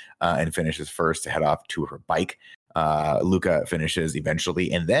not, and finishes first to head off to her bike. Luca finishes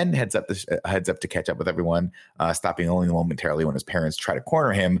eventually and then heads up to catch up with everyone, stopping only momentarily when his parents try to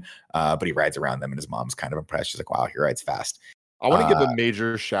corner him, but he rides around them and his mom's kind of impressed. She's like, wow, he rides fast. I want to give a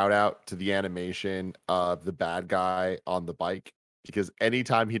major shout out to the animation of the bad guy on the bike, because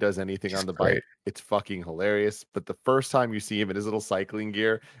anytime he does anything on the bike, it's fucking hilarious. But the first time you see him in his little cycling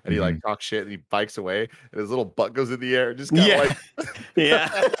gear and he like talks shit and he bikes away and his little butt goes in the air, just kind of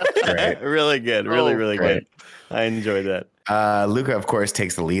like really good, really good. I enjoyed that. Luca, of course,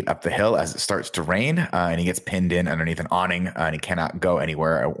 takes the lead up the hill as it starts to rain, and he gets pinned in underneath an awning, and he cannot go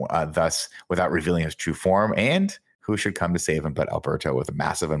anywhere, thus without revealing his true form. And who should come to save him but Alberto with a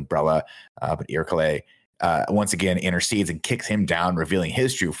massive umbrella? But Ercole once again intercedes and kicks him down, revealing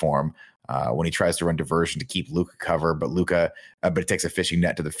his true form. When he tries to run diversion to keep Luca cover, but it takes a fishing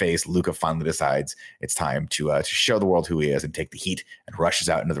net to the face. Luca finally decides it's time to show the world who he is and take the heat, and rushes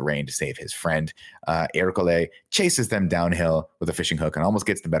out into the rain to save his friend. Ercole chases them downhill with a fishing hook and almost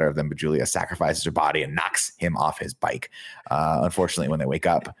gets the better of them, but Julia sacrifices her body and knocks him off his bike. Unfortunately, when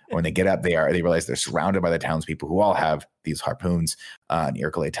they get up, they realize they're surrounded by the townspeople who all have these harpoons. And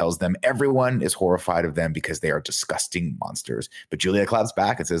Ercole tells them everyone is horrified of them because they are disgusting monsters. But Julia claps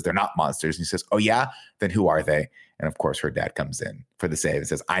back and says they're not monsters. And he says, oh yeah, then who are they? And of course, her dad comes in for the save and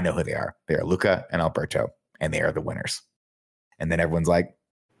says, I know who they are. They are Luca and Alberto, and they are the winners. And then everyone's like,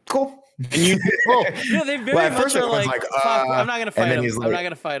 cool. And they very much are like, I'm not gonna fight him. I'm not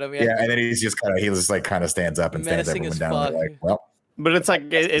gonna fight him. Yeah, and then he's just kind of stands up and stands everyone down. Like, well, but it's like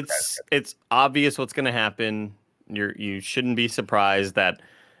it's obvious what's gonna happen. You shouldn't be surprised that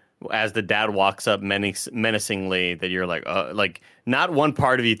as the dad walks up menacingly, that you're like not one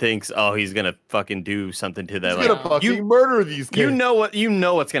part of you thinks, oh, he's gonna fucking do something to them. He's gonna fucking murder these kids. You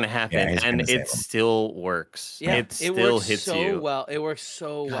know what's gonna happen, and it still works. Yeah, it still hits so you. Well, it works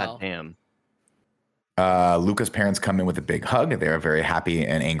so well. God damn. Luca's parents come in with a big hug. They are very happy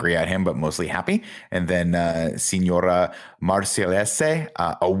and angry at him, but mostly happy. And then Signora Marcellese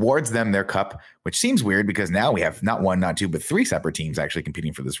awards them their cup, which seems weird because now we have not one, not two, but three separate teams actually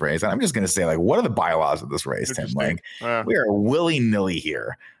competing for this race. And I'm just going to say, like, what are the bylaws of this race, Tim? Like, we are willy-nilly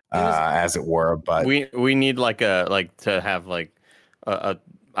here, as it were. But we need to have a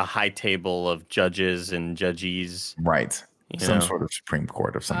high table of judges and judges, right? Some sort of Supreme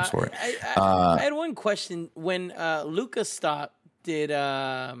Court of some sort. I had one question. When Luca stopped, did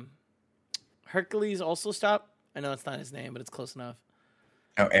Hercules also stop? I know it's not his name, but it's close enough.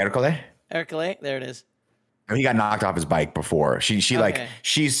 Oh, Ercole? Ercole, there it is. No, he got knocked off his bike before. She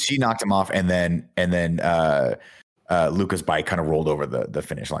knocked him off, and then Luca's bike kind of rolled over the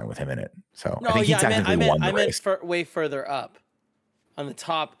finish line with him in it. So No, I think he technically won the race. Way further up on the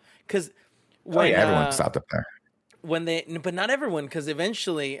top because everyone stopped up there. But not everyone, because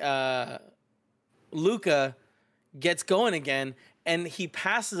eventually Luca gets going again and he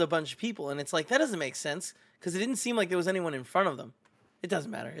passes a bunch of people, and it's like that doesn't make sense because it didn't seem like there was anyone in front of them. It doesn't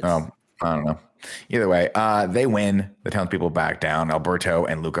matter. I don't know. Either way, they win. The townspeople back down. Alberto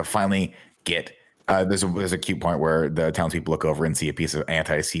and Luca finally get. There's a cute point where the townspeople look over and see a piece of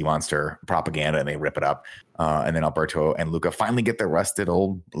anti-sea monster propaganda, and they rip it up. And then Alberto and Luca finally get their rusted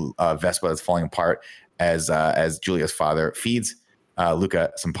old Vespa that's falling apart as Julia's father feeds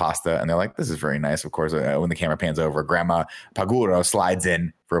Luca some pasta, and they're like, "This is very nice." Of course, when the camera pans over, Grandma Paguro slides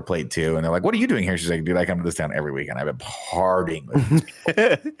in for a plate too, and they're like, "What are you doing here?" She's like, "Dude, I come to this town every weekend. I've been partying with these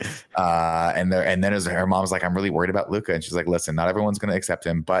people." and then as her mom's like, "I'm really worried about Luca," and she's like, "Listen, not everyone's going to accept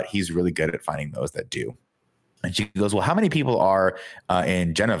him, but he's really good at finding those that do." And she goes, "Well, how many people are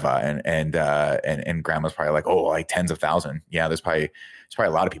in Geneva?" And Grandma's probably like, "Oh, like tens of thousands. Yeah, there's probably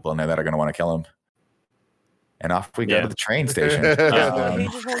a lot of people in there that are going to want to kill him." And off we go to the train station.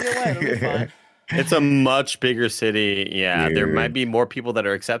 It's a much bigger city. Yeah, Dude. there might be more people that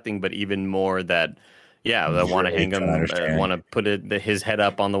are accepting, but even more that want to hang him, want to put his head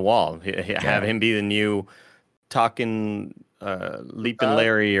up on the wall, have him be the new talking Leaping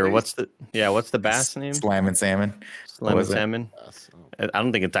Larry, or what's the bass name? Slammin' Salmon. Slammin' Salmon. I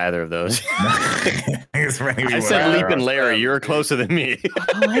don't think it's either of those. I said Leaping Larry. You're closer than me.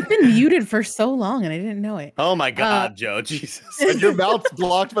 I've been muted for so long and I didn't know it. Oh my God, Joe. Jesus. And your mouth's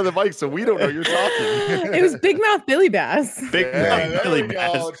blocked by the mic, so we don't know you're talking. It was Big Mouth Billy Bass. Big Mouth Billy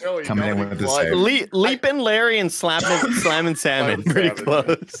Bass. Coming in with the Leaping Larry and Slammin' Salmon. Pretty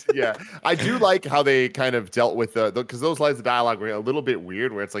close. Yeah. I do like how they kind of dealt with because those lines of dialogue were a little bit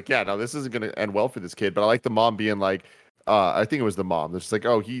weird, where it's like, yeah, no, this isn't going to end well for this kid. But I like the mom being like, I think it was the mom. It's like,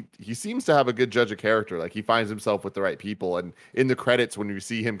 oh, he seems to have a good judge of character. Like he finds himself with the right people. And in the credits, when you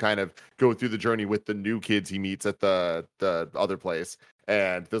see him kind of go through the journey with the new kids he meets at the other place,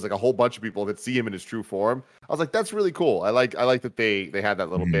 and there's like a whole bunch of people that see him in his true form. I was like, that's really cool. I like that they had that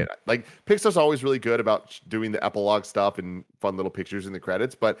little bit. Like Pixar's always really good about doing the epilogue stuff and fun little pictures in the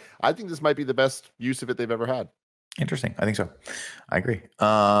credits, but I think this might be the best use of it they've ever had. Interesting. I think so. I agree.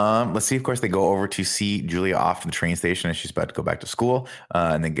 Let's see. Of course, they go over to see Julia off to the train station as she's about to go back to school.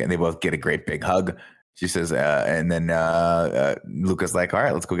 And then they both get a great big hug. She says, and then Luca's like, "All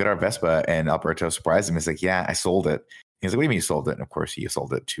right, let's go get our Vespa." And Alberto surprised him. He's like, "Yeah, I sold it." He's like, "What do you mean you sold it?" And of course, he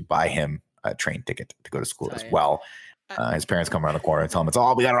sold it to buy him a train ticket to go to school as well. His parents come around the corner and tell him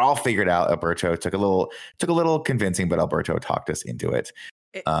we got it all figured out. Alberto took a little convincing, but Alberto talked us into it.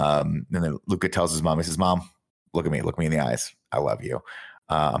 And then Luca tells his mom, he says, "Mom, look at me in the eyes. I love you.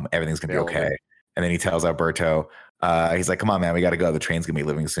 Everything's gonna be okay." And then he tells Alberto, he's like, "Come on, man, we got to go. The train's gonna be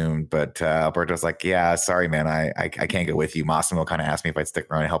leaving soon." But Alberto's like, "Yeah, sorry, man, I can't go with you." Massimo kind of asked me if I'd stick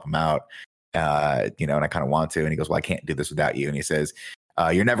around and help him out, and I kind of want to. And he goes, "Well, I can't do this without you." And he says,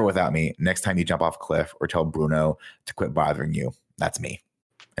 "You're never without me. Next time you jump off a cliff or tell Bruno to quit bothering you, that's me."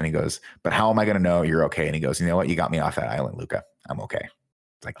 And he goes, "But how am I gonna know you're okay?" And he goes, "You know what? You got me off that island, Luca. I'm okay."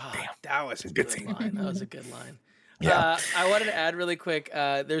 It's like, damn, that was a good line. That was a good line. Yeah. I wanted to add really quick.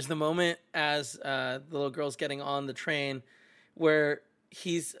 There's the moment as the little girl's getting on the train where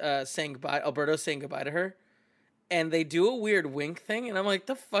he's saying goodbye. Alberto's saying goodbye to her, and they do a weird wink thing, and I'm like,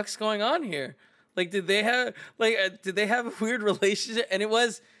 "The fuck's going on here?" Like, did they have a weird relationship? And it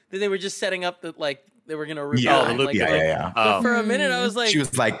was that they were just setting up that like they were gonna rebel. But for a minute, I was like, she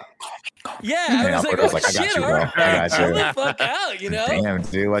was like, yeah, I was like, "Oh I got shit, you, bro. all right, chill the fuck out," Damn,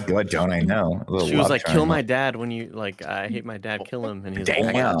 dude, what don't I know? She was like, "Kill my dad when you like. I hate my dad. Kill him." And he's like,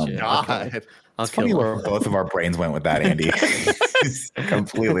 "I got you. God. I'll It's funny where both of our brains went with that, Andy. It's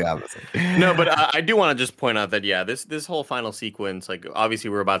completely opposite. No, but I do want to just point out that this whole final sequence, like obviously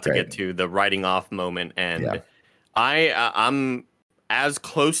we're about to get to the writing off moment, and I'm as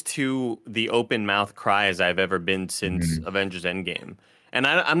close to the open mouth cry as I've ever been since Avengers Endgame, and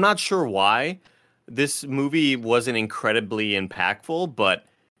I'm not sure why this movie wasn't incredibly impactful, but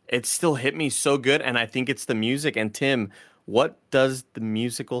it still hit me so good, and I think it's the music. And Tim, what does the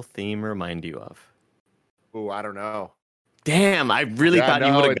musical theme remind you of? Oh, I don't know. Damn, I really thought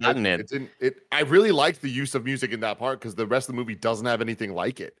you would have gotten it. I really liked the use of music in that part because the rest of the movie doesn't have anything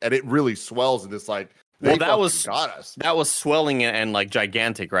like it, and it really swells in this like. Well, that was swelling and like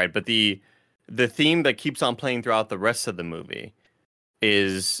gigantic, right? But the theme that keeps on playing throughout the rest of the movie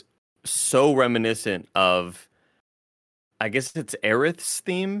is so reminiscent of, I guess it's Aerith's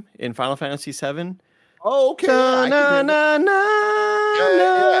theme in Final Fantasy VII. Oh, okay.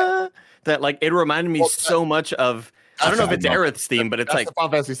 That like it reminded me so much of I don't know if it's Aerith's theme, but it's that's like the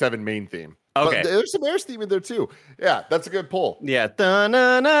Final Fantasy VII main theme. Okay. But there's some Aerith's theme in there too. Yeah, that's a good pull. yeah.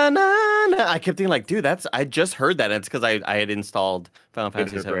 Da-na-na-na-na. I kept thinking like, dude, I just heard that. And it's because I had installed Final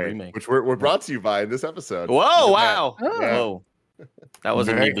Fantasy VII Remake. Which we're brought to you by in this episode. Whoa! Wow! Oh. Whoa! That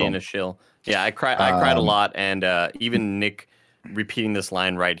wasn't me Very being cool. a shill. Yeah, I cried a lot, and even Nick repeating this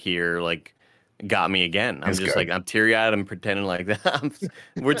line right here, like, got me again. I'm It's just good. like, I'm teary-eyed. I'm pretending like that.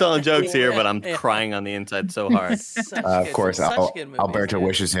 We're telling jokes here, but I'm crying on the inside so hard. Of course, Alberto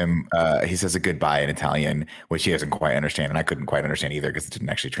wishes him. He says a goodbye in Italian, which he doesn't quite understand, and I couldn't quite understand either because it didn't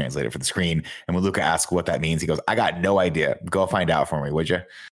actually translate it for the screen. And when Luca asks what that means, he goes, "I got no idea. Go find out for me, would you?"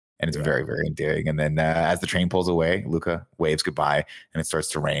 And it's very, very endearing. And then as the train pulls away, Luca waves goodbye, and it starts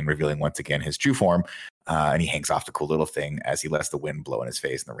to rain, revealing once again his true form. And he hangs off the cool little thing as he lets the wind blow in his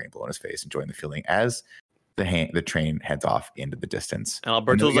face and the rain blow in his face, enjoying the feeling as the train heads off into the distance. And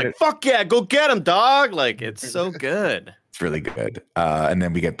Alberto's like, "Fuck yeah, go get him, dog!" Like, it's so good. It's really good. And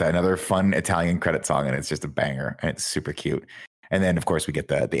then we get another fun Italian credit song, and it's just a banger. And it's super cute. And then, of course, we get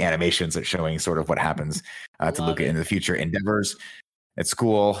the animations that showing sort of what happens to Luca in the future endeavors at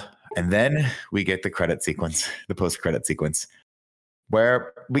school. And then we get the credit sequence, the post-credit sequence,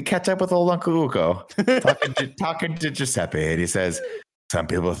 where we catch up with old Uncle Ugo talking to Giuseppe. And he says, "Some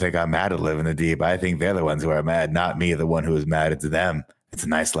people think I'm mad to live in the deep. I think they're the ones who are mad, not me, the one who is mad. It's them. It's a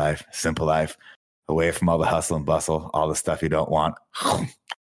nice life, simple life, away from all the hustle and bustle, all the stuff you don't want."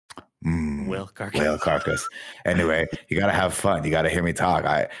 Whale carcass. Anyway, you gotta have fun. You gotta hear me talk.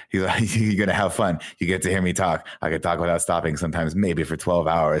 You're gonna have fun. You get to hear me talk. I can talk without stopping. Sometimes maybe for 12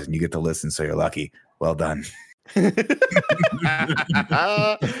 hours, and you get to listen. So you're lucky. Well done.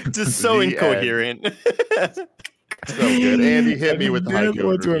 Just so incoherent. So good. Andy hit me with the They're haiku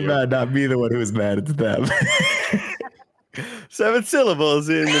ones who are review. mad, not me, the one who is mad. It's them. 7 syllables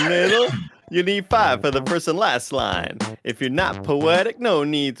in the middle. You need 5 for the first and last line. If you're not poetic, no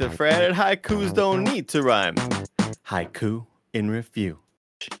need to fret. Haikus don't need to rhyme. Haiku in review.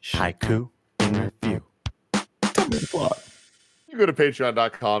 Haiku in review. You go to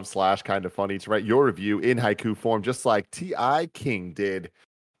patreon.com/kindafunny to write your review in haiku form, just like T.I. King did.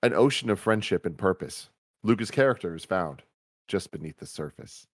 An ocean of friendship and purpose. Luca's character is found just beneath the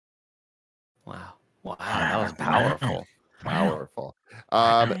surface. Wow. Wow, that was powerful. Powerful.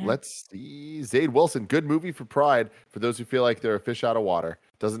 Let's see. Zaid Wilson, good movie for Pride for those who feel like they're a fish out of water.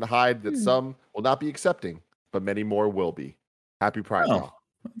 Doesn't hide that some will not be accepting, but many more will be. Happy Pride. Oh,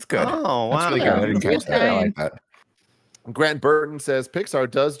 that's good. Oh, wow. That's really good. I didn't catch that. I like that. Grant Burton says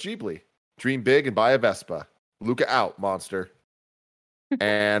Pixar does Ghibli. Dream big and buy a Vespa. Luca out, monster.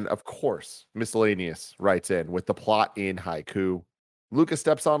 And of course, Miscellaneous writes in with the plot in haiku. Luca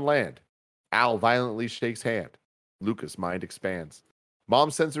steps on land. Al violently shakes hand. Luca's mind expands. Mom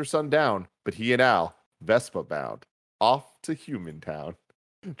sends her son down, but he and Al, Vespa bound, off to Human Town.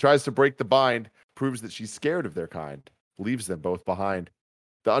 Tries to break the bind, proves that she's scared of their kind, leaves them both behind.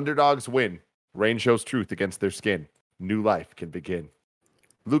 The underdogs win. Rain shows truth against their skin. New life can begin.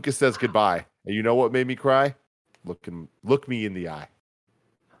 Luca says goodbye. And you know what made me cry? Look me in the eye.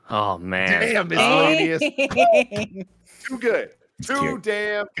 Oh, man. Damn, Miscellaneous. Too good. Too Cute.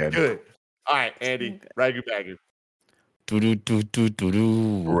 damn good. All right, Andy. Ragu Bagu. Ragu.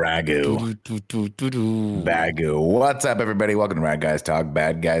 Bagu. What's up, everybody? Welcome to Rad Guys Talk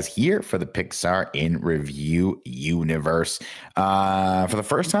Bad Guys here for the Pixar in Review universe. For the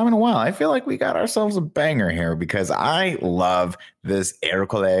first time in a while, I feel like we got ourselves a banger here because I love this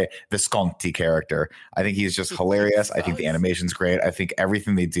Ercole Visconti character. I think he's just hilarious. I think the animation's great. I think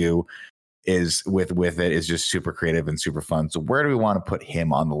everything they do is with it is just super creative and super fun. So where do we want to put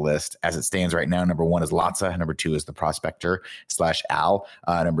him on the list? As it stands right now, number 1 is Lotsa. Number 2 is the Prospector / Al.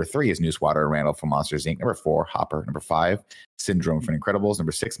 Number 3 is Newswater and Randall from Monsters Inc. Number 4, Hopper. Number 5, Syndrome from Incredibles.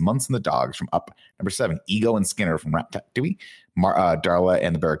 Number 6, Months and the Dogs from Up. Number 7, Ego and Skinner from Ratatouille. Darla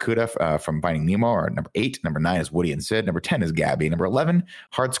and the Barracuda from Finding Nemo are number 8. Number 9 is Woody and Sid. Number 10 is Gabby. Number 11,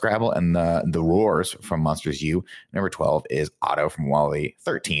 Hard Scrabble and the Roars from Monsters U. Number 12 is Otto from Wall-E.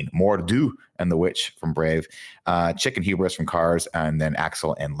 13, Mordu and the Witch from Brave. Chick and Hubris from Cars. And then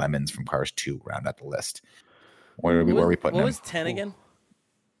Axel and Lemons from Cars 2 round out the list. Where are we putting What him? was 10 again?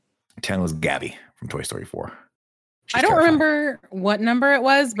 10 was Gabby from Toy Story 4. She's I don't terrifying. remember what number it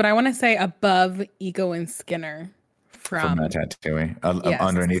was, but I want to say above Ego and Skinner From Ratatouille. Yes.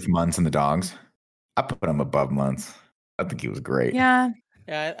 Underneath Months and the Dogs. I put him above Months. I think he was great. Yeah.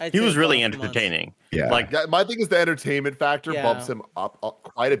 Yeah, He was really entertaining. Yeah. Like, Yeah, my thing is the entertainment factor Yeah. bumps him up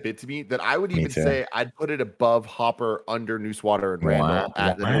quite a bit to me. That I would even too. say I'd put it above Hopper, under Newswater and Randall Wow.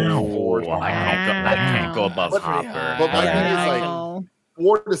 at the Wow. number 4. I can't go above But- Hopper. but my Yeah. thing is, like, Wow.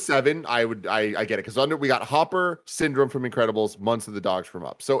 4 to 7, I get it because we got Hopper, Syndrome from Incredibles, Months of the Dogs from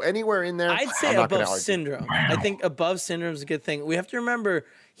Up. So anywhere in there, I'd say I'm not gonna above argue. Syndrome. I think above Syndrome is a good thing. We have to remember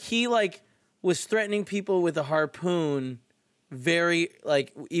he was threatening people with a harpoon. Very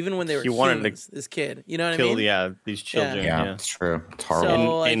even when they were humans, this kid, you know what I mean? Yeah, these children. Yeah, it's true. It's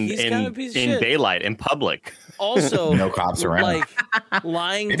horrible. So, he's kind of a piece of shit. Daylight, in public. Also, No cops around.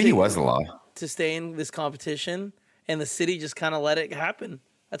 Lying. Maybe he was the law to stay in this competition, and the city just kind of let it happen.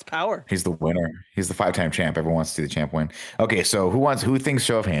 That's power. He's the winner. He's the 5-time champ. Everyone wants to see the champ win. Okay, so who thinks,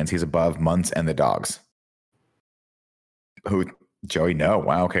 show of hands, he's above Months and the Dogs? Who? Joey? No.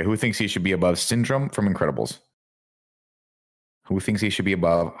 Wow. Okay. Who thinks he should be above Syndrome from Incredibles? Who thinks he should be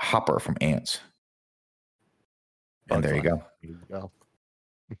above Hopper from Ants? And there you go.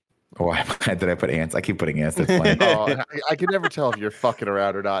 Oh, did I put Ants? I keep putting Ants. That's funny. I can never tell if you're fucking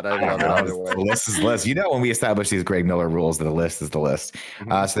around or not. The list is the list. You know, when we establish these Greg Miller rules, that the list is the list.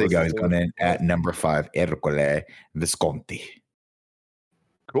 So there you go. He's going in at number 5, Ercole Visconti.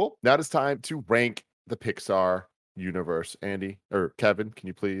 Cool. Now it's time to rank the Pixar universe. Andy or Kevin, can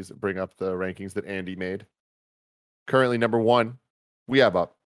you please bring up the rankings that Andy made? Currently, number 1, we have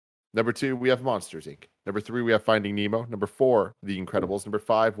Up. Number 2, we have Monsters, Inc. Number 3, we have Finding Nemo. Number 4, The Incredibles. Number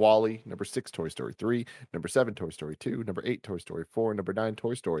 5, WALL-E. Number 6, Toy Story 3. Number 7, Toy Story 2. Number 8, Toy Story 4. Number 9,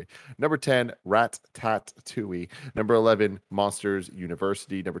 Toy Story. Number 10, Ratatouille. Number 11, Monsters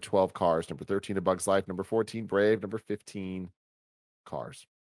University. Number 12, Cars. Number 13, A Bug's Life. Number 14, Brave. Number 15, Cars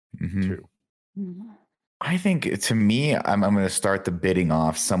 2. I think, to me, I'm going to start the bidding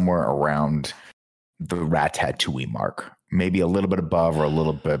off somewhere around the Ratatouille mark. Maybe a little bit above or a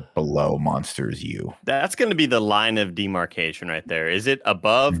little bit below Monsters U. That's going to be the line of demarcation right there. Is it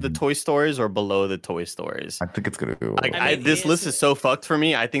above the Toy Stories or below the Toy Stories? I think it's going to be. This list is so fucked for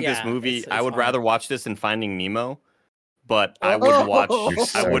me. I think this movie, it's I would hard. rather watch this than Finding Nemo, but I wouldn't watch.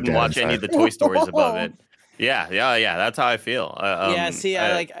 I wouldn't watch any of the Toy Stories above it. Yeah. That's how I feel. I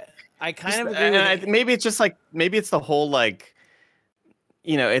kind of agree. Maybe it's just maybe it's the whole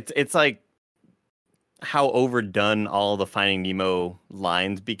it's like how overdone all the Finding Nemo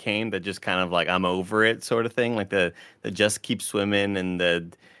lines became, that just kind of I'm over it sort of thing, like the just keep swimming and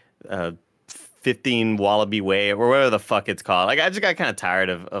the 15 Wallaby Way or whatever the fuck it's called. I just got kind of tired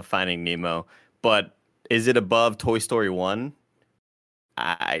of Finding Nemo. But is it above Toy Story 1?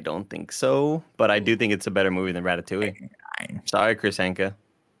 I don't think so, but I do think it's a better movie than Ratatouille. Sorry, Chris Henke.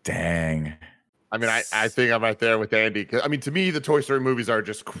 Dang. I mean, I think I'm right there with Andy. I mean, to me, the Toy Story movies are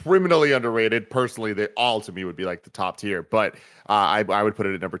just criminally underrated. Personally, they all to me would be the top tier. But I would put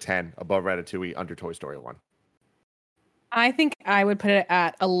it at number 10, above Ratatouille, under Toy Story 1. I think I would put it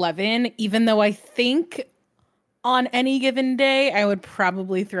at 11, even though I think on any given day, I would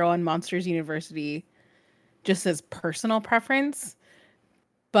probably throw on Monsters University just as personal preference.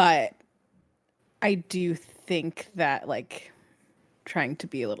 But I do think that trying to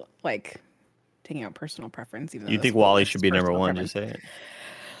be a little taking out personal preference. Even you think WALL-E should be number 1? Just say it.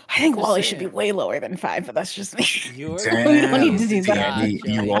 I think WALL-E should be way lower than 5, but that's just me. Damn. Need to do that.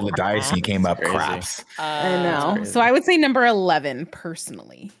 You rolled the dice and you came up craps. I know. So I would say number 11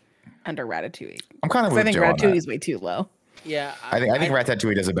 personally, under Ratatouille. I'm kind of. I think Joe on Ratatouille that. is way too low. Yeah, I think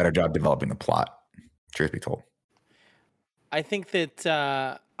Ratatouille does a better job developing the plot. Truth be told. I think that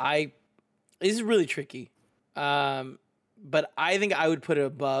this is really tricky, but I think I would put it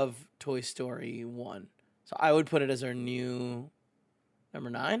above Toy Story 1. So I would put it as our new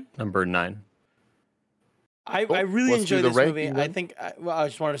number 9. Number 9. I really enjoy this movie. Then. I think. I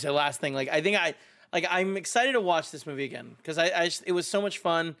just wanted to say the last thing. I'm excited to watch this movie again because it was so much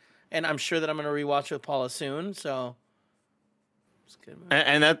fun, and I'm sure that I'm going to rewatch it with Paula soon. So. It's a good movie.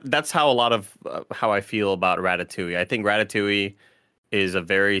 And that's how a lot of how I feel about Ratatouille. I think Ratatouille is a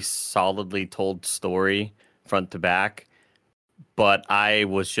very solidly told story, front to back. But I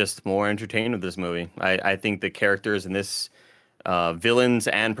was just more entertained with this movie. I think the characters in this, villains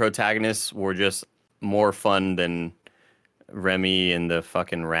and protagonists, were just more fun than Remy and the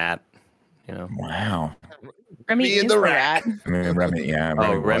fucking rat. Wow. Remy is the rat. I mean, Remy, yeah.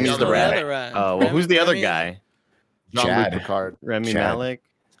 Oh, Remy's the rat. Oh, well, who's the other guy? Chad. Jean-Luc Picard. Remy Chad. Malek.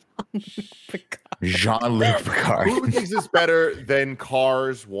 Jean-Luc Picard. Who thinks this better than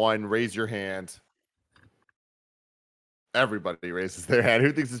Cars 1? Raise your hand. Everybody raises their hand.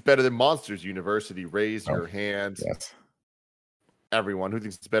 Who thinks it's better than Monsters University? Raise your hand. Yes. Everyone. Who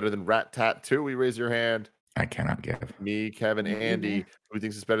thinks it's better than Ratatouille? Raise your hand. I cannot give. Me, Kevin, Andy. Who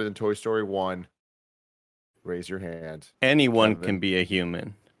thinks it's better than Toy Story 1? Raise your hand. Anyone Kevin. can be a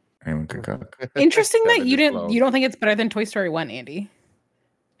human. Anyone could cook. Interesting that Kevin you is low. don't think it's better than Toy Story 1, Andy.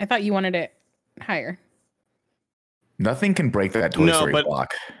 I thought you wanted it higher. Nothing can break that Toy Story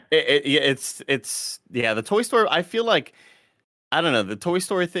block. It's the Toy Story. I feel like, I don't know, the Toy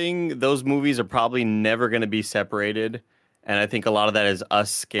Story thing. Those movies are probably never going to be separated, and I think a lot of that is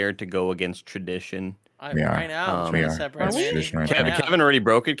us scared to go against tradition. Right now, I'm trying to separate. Kevin already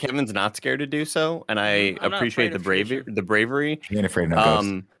broke it. Kevin's not scared to do so, and I appreciate the bravery. He ain't afraid of no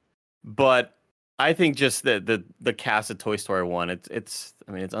ghosts. But I think just the cast of Toy Story 1, it's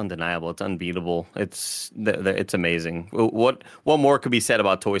undeniable. It's unbeatable. It's amazing. What more could be said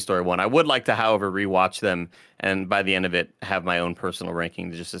about Toy Story 1? I would like to, however, rewatch them, and by the end of it, have my own personal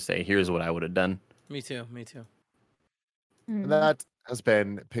ranking just to say, here's what I would have done. Me too. That has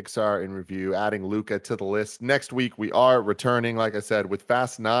been Pixar in Review, adding Luca to the list. Next week, we are returning, like I said, with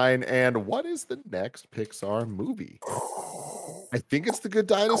Fast 9. And what is the next Pixar movie? I think it's The Good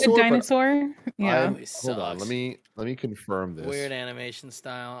Dinosaur. Good Dinosaur? Yeah. Hold on. Let me confirm this. Weird animation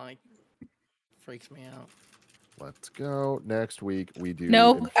style. Like, freaks me out. Let's go. Next week, we do.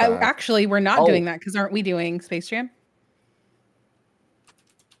 No, actually, we're not doing that because aren't we doing Space Jam?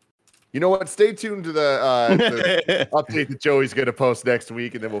 You know what? Stay tuned to the update that Joey's going to post next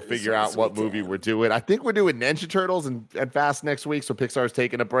week, and then we'll figure out what movie we're doing. I think we're doing Ninja Turtles and Fast next week, so Pixar's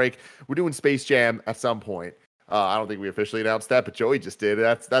taking a break. We're doing Space Jam at some point. I don't think we officially announced that, but Joey just did.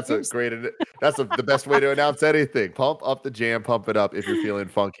 That's the best way to announce anything. Pump up the jam, pump it up if you're feeling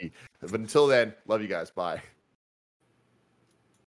funky. But until then, love you guys. Bye.